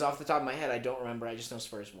the thing. Is off the top of my head, I don't remember. I just know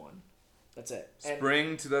Spurs won. That's it.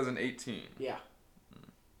 Spring 2018. Yeah.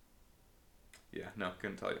 Yeah, no,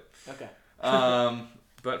 couldn't tell you. Okay.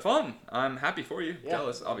 But fun. I'm happy for you. Yeah,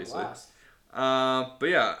 Jealous, obviously. blast. But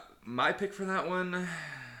yeah, my pick for that one,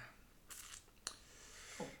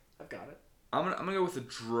 I've got it. I'm gonna go with a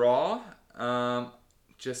draw.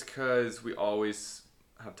 Just because we always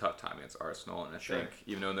have tough time against Arsenal, and I think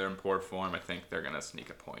even though they're in poor form, I think they're gonna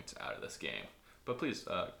sneak a point out of this game. But please,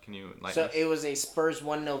 can you enlighten us? So it was a Spurs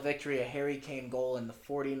 1-0 victory, a Harry Kane goal in the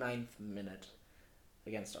 49th minute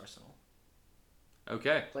against Arsenal.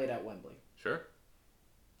 Okay. Played at Wembley. Sure.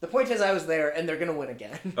 The point is I was there, and they're going to win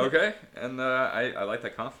again. Okay. And I like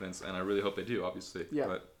that confidence, and I really hope they do, obviously. Yeah.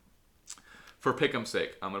 But for pick'em's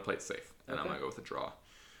sake, I'm going to play it safe, and I'm Okay. going to go with a draw.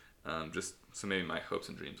 Just so maybe my hopes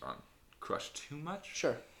and dreams aren't crushed too much.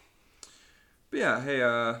 Sure. But yeah, hey,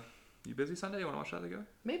 you busy Sunday? You want to watch that together?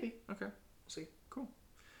 Maybe. Okay. We'll see. Cool.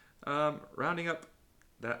 Rounding up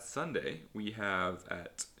that Sunday, we have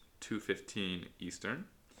at 2:15 Eastern,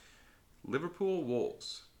 Liverpool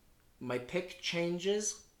Wolves. My pick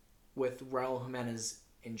changes with Raul Jimenez's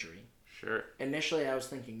injury. Sure. Initially, I was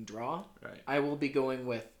thinking draw. Right. I will be going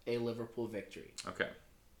with a Liverpool victory. Okay.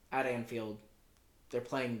 At Anfield, they're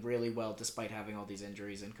playing really well despite having all these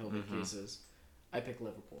injuries and COVID cases. I pick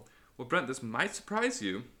Liverpool. Well, Brent, this might surprise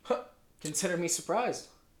you. Consider me surprised.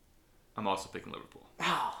 I'm also picking Liverpool.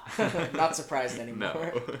 Oh, not surprised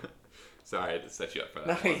anymore. No. Sorry, I had to set you up for No,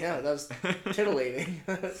 that one. yeah, that was titillating.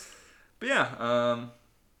 But yeah,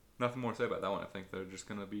 nothing more to say about that one. I think they're just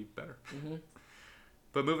going to be better. Mm-hmm.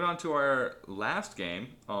 But moving on to our last game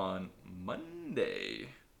on Monday.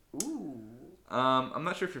 Ooh. I'm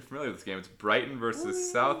not sure if you're familiar with this game. It's Brighton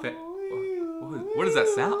versus Southampton. What is that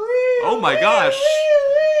sound? Oh my gosh!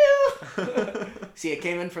 See, it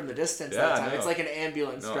came in from the distance that time. No. It's like an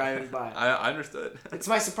ambulance driving by. I understood. It's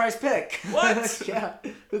my surprise pick. What? Yeah.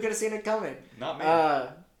 Who could have seen it coming? Not me.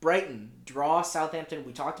 Brighton, draw Southampton.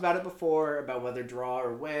 We talked about it before, about whether draw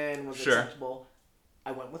or win was acceptable.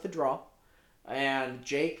 I went with a draw. And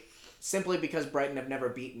Jake, simply because Brighton have never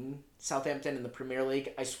beaten Southampton in the Premier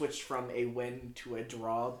League, I switched from a win to a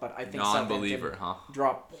draw, but I think Non-believer, Southampton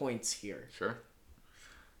drop points here. Sure.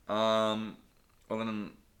 Well,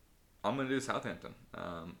 then I'm going to do Southampton.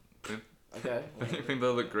 Okay. I think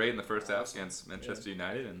they'll look great in the first half against Manchester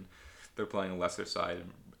United, and they're playing a lesser side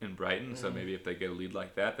in Brighton, so maybe if they get a lead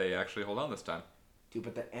like that, they actually hold on this time. Dude,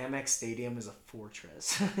 but the Amex Stadium is a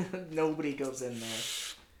fortress. Nobody goes in there.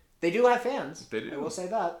 They do have fans. They do. I will say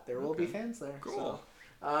that. There will be fans there. Cool.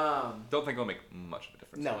 So, don't think it'll make much of a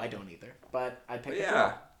difference. No, I don't either. But I picked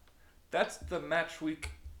that's the match week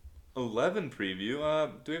 11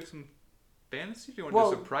 preview. Do we have some fantasy? Do you want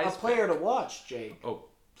to do a surprise a player to watch, Jake. Oh,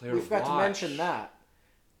 player we to watch. forgot to mention that.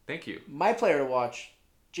 Thank you. My player to watch,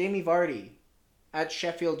 Jamie Vardy at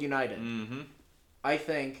Sheffield United. Mm-hmm. I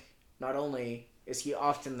think not only is he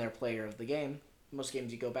often their player of the game, most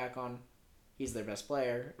games you go back on, he's their best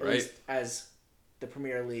player, at least as the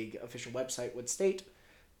Premier League official website would state.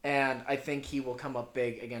 And I think he will come up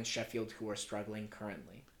big against Sheffield, who are struggling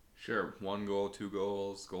currently. Sure. 1 goal, 2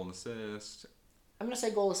 goals, goal and assist. I'm going to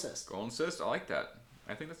say goal assist. Goal and assist. I like that.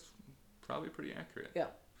 I think that's probably pretty accurate. Yeah.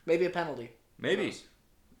 Maybe a penalty. Maybe.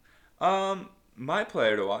 My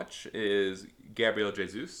player to watch is Gabriel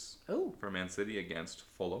Jesus for Man City against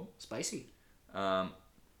Fulham. Spicy.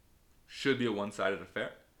 Should be a one-sided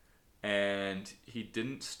affair. And he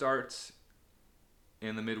didn't start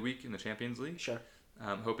in the midweek in the Champions League. Sure.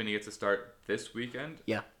 I'm hoping he gets a start this weekend.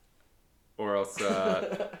 Yeah. Or else this is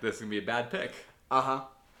going to be a bad pick. Uh-huh.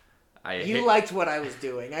 You liked what I was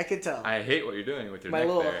doing. I could tell. I hate what you're doing with your My neck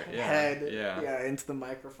little there. head into the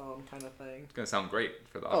microphone kind of thing. It's going to sound great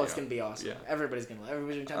for the audio. Oh, it's going to be awesome. Yeah. Everybody's going to love it.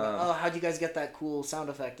 Everybody's going to tell me, how'd you guys get that cool sound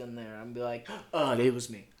effect in there? I'm going to be like, it was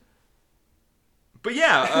me. But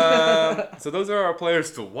yeah, so those are our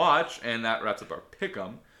players to watch, and that wraps up our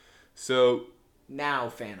pick'em. So now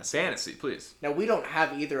fantasy. Fantasy, please. Now we don't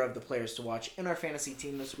have either of the players to watch in our fantasy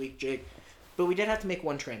team this week, Jake, but we did have to make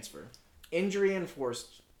one transfer. Injury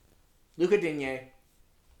enforced. Luca Digne,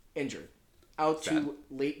 injured, out to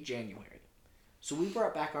late January. So we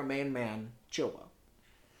brought back our main man, Chilwell.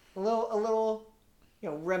 A little,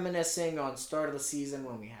 reminiscing on start of the season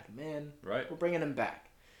when we had him in. Right. We're bringing him back.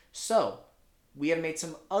 So we have made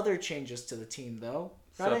some other changes to the team, though.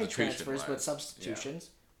 Not any transfers, but substitutions.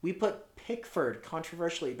 Yeah. We put Pickford,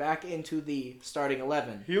 controversially, back into the starting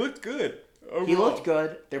 11. He looked good. Overall. He looked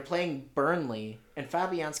good. They're playing Burnley, and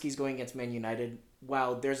Fabianski's going against Man United.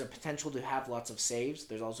 While there's a potential to have lots of saves,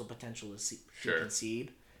 there's also potential to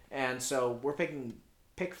concede. And so we're picking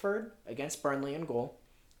Pickford against Burnley in goal.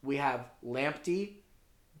 We have Lamptey,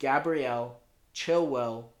 Gabriel,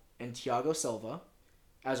 Chilwell, and Thiago Silva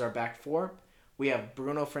as our back four. We have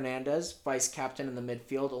Bruno Fernandes, vice-captain in the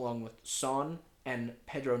midfield, along with Son and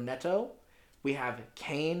Pedro Neto. We have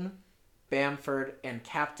Kane, Bamford, and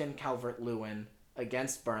Captain Calvert-Lewin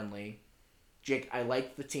against Burnley. Jake, I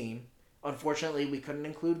like the team. Unfortunately, we couldn't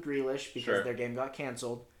include Grealish because their game got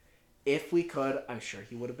canceled. If we could, I'm sure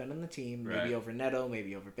he would have been in the team. Maybe over Neto,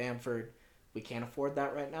 maybe over Bamford. We can't afford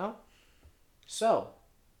that right now. So,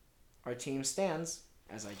 our team stands,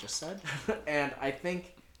 as I just said. And I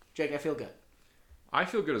think, Jake, I feel good. I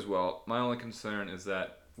feel good as well. My only concern is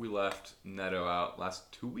that we left Neto out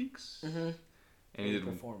last 2 weeks. Mm-hmm. And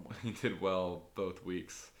he did well both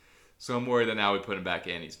weeks. So I'm worried that now we put him back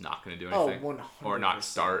in, he's not going to do anything. 100%. Or not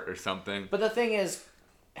start or something. But the thing is,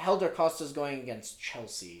 Helder Costa's going against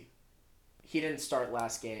Chelsea. He didn't start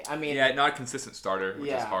last game. I mean, not a consistent starter, which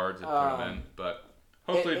is hard to put him in. But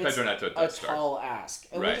hopefully Pedro Neto does start. A tall ask.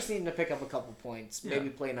 And we just need to pick up a couple points. Maybe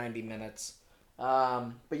play 90 minutes.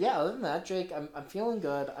 But yeah, other than that, Jake, I'm feeling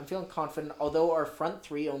good. I'm feeling confident. Although our front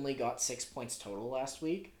three only got 6 points total last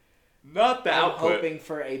week. Not the output. I'm hoping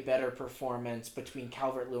for a better performance between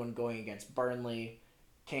Calvert-Lewin going against Burnley,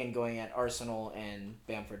 Kane going at Arsenal, and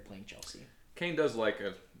Bamford playing Chelsea. Kane does like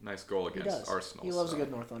a nice goal against Arsenal. He loves a good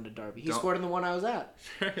North London derby. He scored in the one I was at.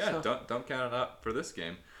 Don't count it out for this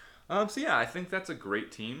game. So yeah, I think that's a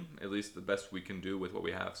great team. At least the best we can do with what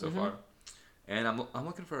we have so far. And I'm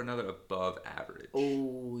looking for another above average.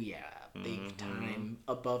 Oh yeah, big time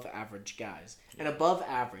above average guys. And above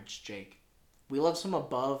average, Jake. We love some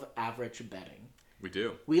above average betting. We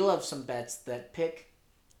do. We love some bets that pick,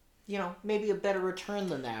 maybe a better return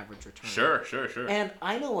than the average return. Sure. And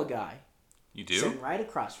I know a guy. You do? Sitting right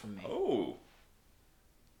across from me. Oh.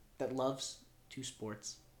 That loves to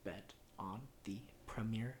sports bet on the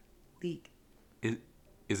Premier League.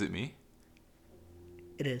 Is it me?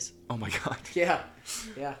 It is. Oh my god. Yeah.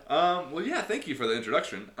 Well, yeah. Thank you for the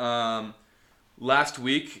introduction. Last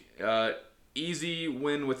week, easy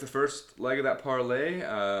win with the first leg of that parlay.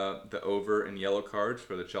 The over in yellow cards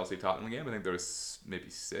for the Chelsea-Tottenham game. I think there was maybe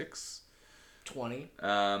 6. 20.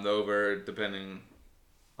 The over, depending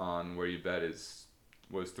on where you bet,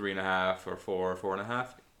 was 3.5 or 4 or 4.5.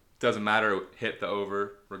 Doesn't matter. Hit the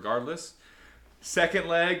over regardless. Second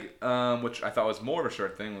leg, which I thought was more of a sure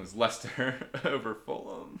thing, was Leicester over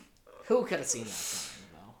Fulham. Who could have seen that coming,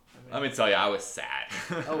 though? Let me tell you, I was sad.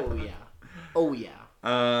 Oh, yeah.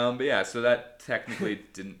 But yeah, so that technically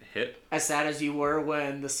didn't hit. As sad as you were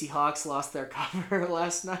when the Seahawks lost their cover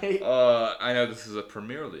last night. I know this is a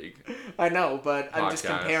Premier League. I know, but podcast. I'm just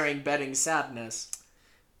comparing betting sadness.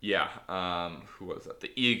 Yeah, who was that?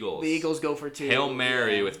 The Eagles. The Eagles go for 2. Hail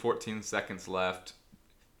Mary with 14 seconds left.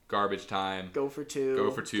 Garbage time. Go for 2.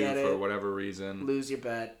 Go for 2 Get for it. whatever reason. Lose your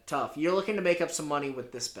bet. Tough. You're looking to make up some money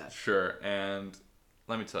with this bet. Sure, and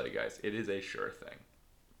let me tell you guys, it is a sure thing.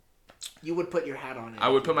 You would put your hat on it. I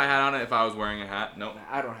would put my hat on it if I was wearing a hat. Nope.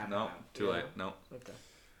 I don't have a hat. Too late. Nope. Okay.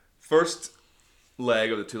 First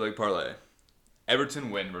leg of the 2-leg parlay.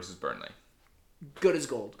 Everton win versus Burnley. Good as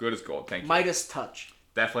gold. Good as gold. Thank you. Midas touch.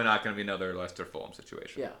 Definitely not going to be another Leicester Fulham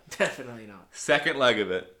situation. Yeah, definitely not. Second leg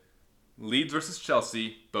of it. Leeds versus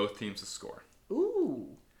Chelsea. Both teams to score. Ooh.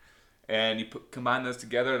 And you combine those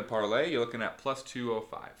together in a parlay, you're looking at plus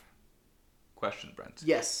 205. Question, Brent.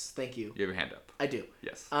 Yes, thank you. You have your hand up. I do.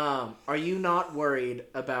 Yes. Are you not worried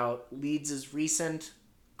about Leeds' recent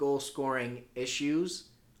goal-scoring issues?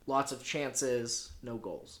 Lots of chances, no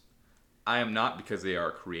goals. I am not, because they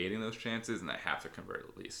are creating those chances, and they have to convert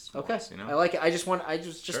at least Okay. once, I like it. I just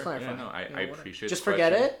Sure. clarifying. Yeah, no, I appreciate Just the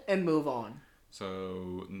forget question. it and move on.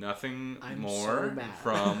 So nothing I'm more so mad.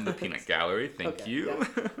 from the peanut gallery. Thank Okay, you.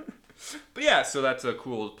 yeah. But yeah, so that's a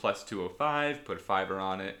cool plus 205. Put a fiver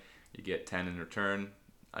on it. You get 10 in return.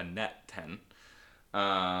 A net 10.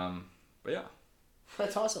 But yeah.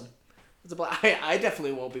 That's awesome. I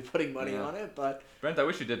definitely won't be putting money on it, but... Brent, I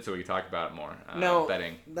wish you did so we could talk about it more. No,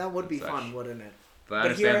 betting. That would be fun, wouldn't it? But I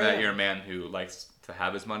understand that you're a man who likes to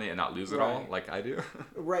have his money and not lose it all, like I do.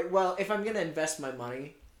 Right. Well, if I'm going to invest my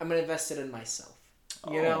money, I'm going to invest it in myself.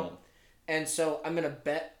 You know? And so I'm going to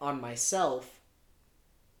bet on myself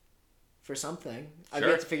for something. Sure. I've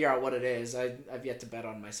yet to figure out what it is. I've yet to bet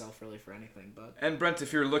on myself really for anything. But And Brent,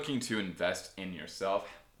 if you're looking to invest in yourself,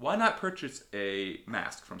 why not purchase a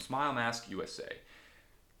mask from Smile Mask USA?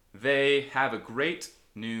 They have a great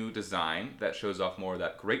new design that shows off more of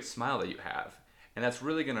that great smile that you have. And that's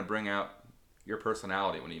really going to bring out your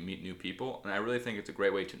personality when you meet new people. And I really think it's a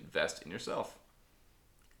great way to invest in yourself.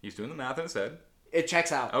 He's doing the math in his head. it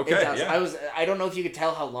checks out. Okay, It does. yeah. I don't know if you could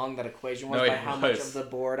tell how long that equation was by how much was. of the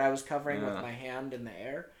board I was covering with my hand in the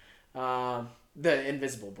air. The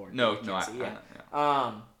invisible board.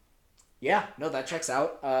 Yeah, no, that checks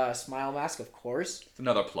out. Smile Mask, of course. It's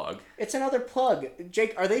another plug. It's another plug.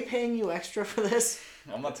 Jake, are they paying you extra for this?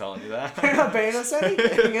 I'm not telling you that. They're not paying us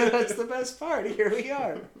anything. That's the best part. Here we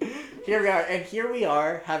are. And here we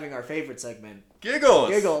are having our favorite segment.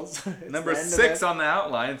 Giggles. It's Number the end of 6 it. on the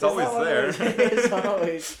outline. It's Is always that what there. it is? It's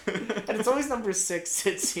always. And it's always number 6,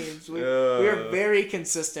 it seems. We are very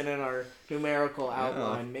consistent in our numerical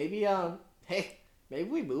outline. Maybe, maybe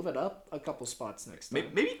we move it up a couple spots next time.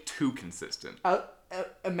 Maybe too consistent.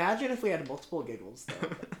 Imagine if we had multiple giggles, though.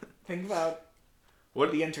 Think about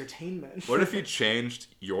the entertainment. What if you changed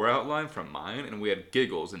your outline from mine and we had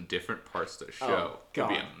giggles in different parts of the show? It'd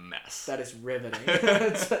be a mess. That is riveting.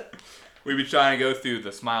 We'd be trying to go through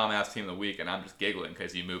the Smile Mask Team of the Week, and I'm just giggling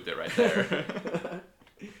because you moved it right there.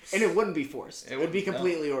 And it wouldn't be forced. It would be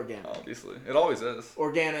completely organic. Obviously. It always is.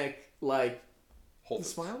 Organic, like Hold the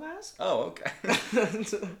Smile Mask? Oh, okay.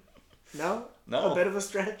 No? No. A bit of a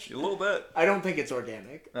stretch? A little bit. I don't think it's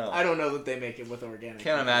organic. No. I don't know that they make it with organic.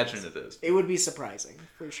 Can't imagine it is. It would be surprising,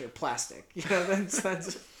 for sure. Plastic. You know, that's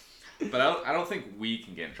But I don't think we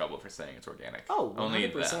can get in trouble for saying it's organic. Oh, 100% Only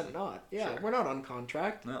them. not. Yeah, Sure. we're not on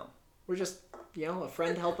contract. No. We're just, a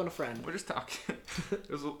friend helping a friend. We're just talking.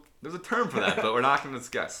 There's a term for that, but we're not going to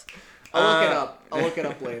discuss. I'll look it up. I'll look it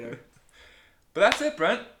up later. But that's it,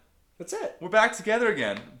 Brent. That's it. We're back together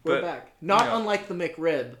again. We're back. Not unlike the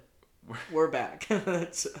McRib. We're back.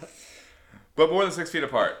 But more than 6 feet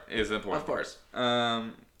apart is the important Of course.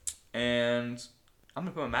 part. And I'm going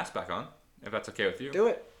to put my mask back on, if that's okay with you. Do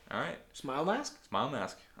it. All right. Smile mask? Smile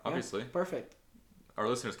mask, obviously. Yeah, perfect. our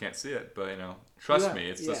listeners can't see it, but trust me,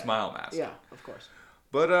 it's the smile mask. Yeah, of course.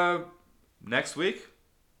 But next week,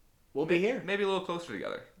 we'll be here. Maybe a little closer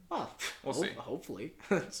together. Well, we'll see. Hopefully.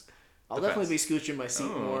 I'll definitely be scooching my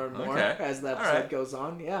seat more and more as the episode goes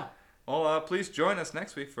on. Yeah. Well, please join us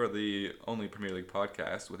next week for the only Premier League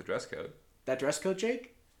podcast with a dress code. That dress code,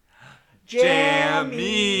 Jake?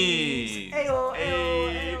 Jammies! Ayo, ayo,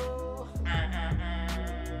 ayo.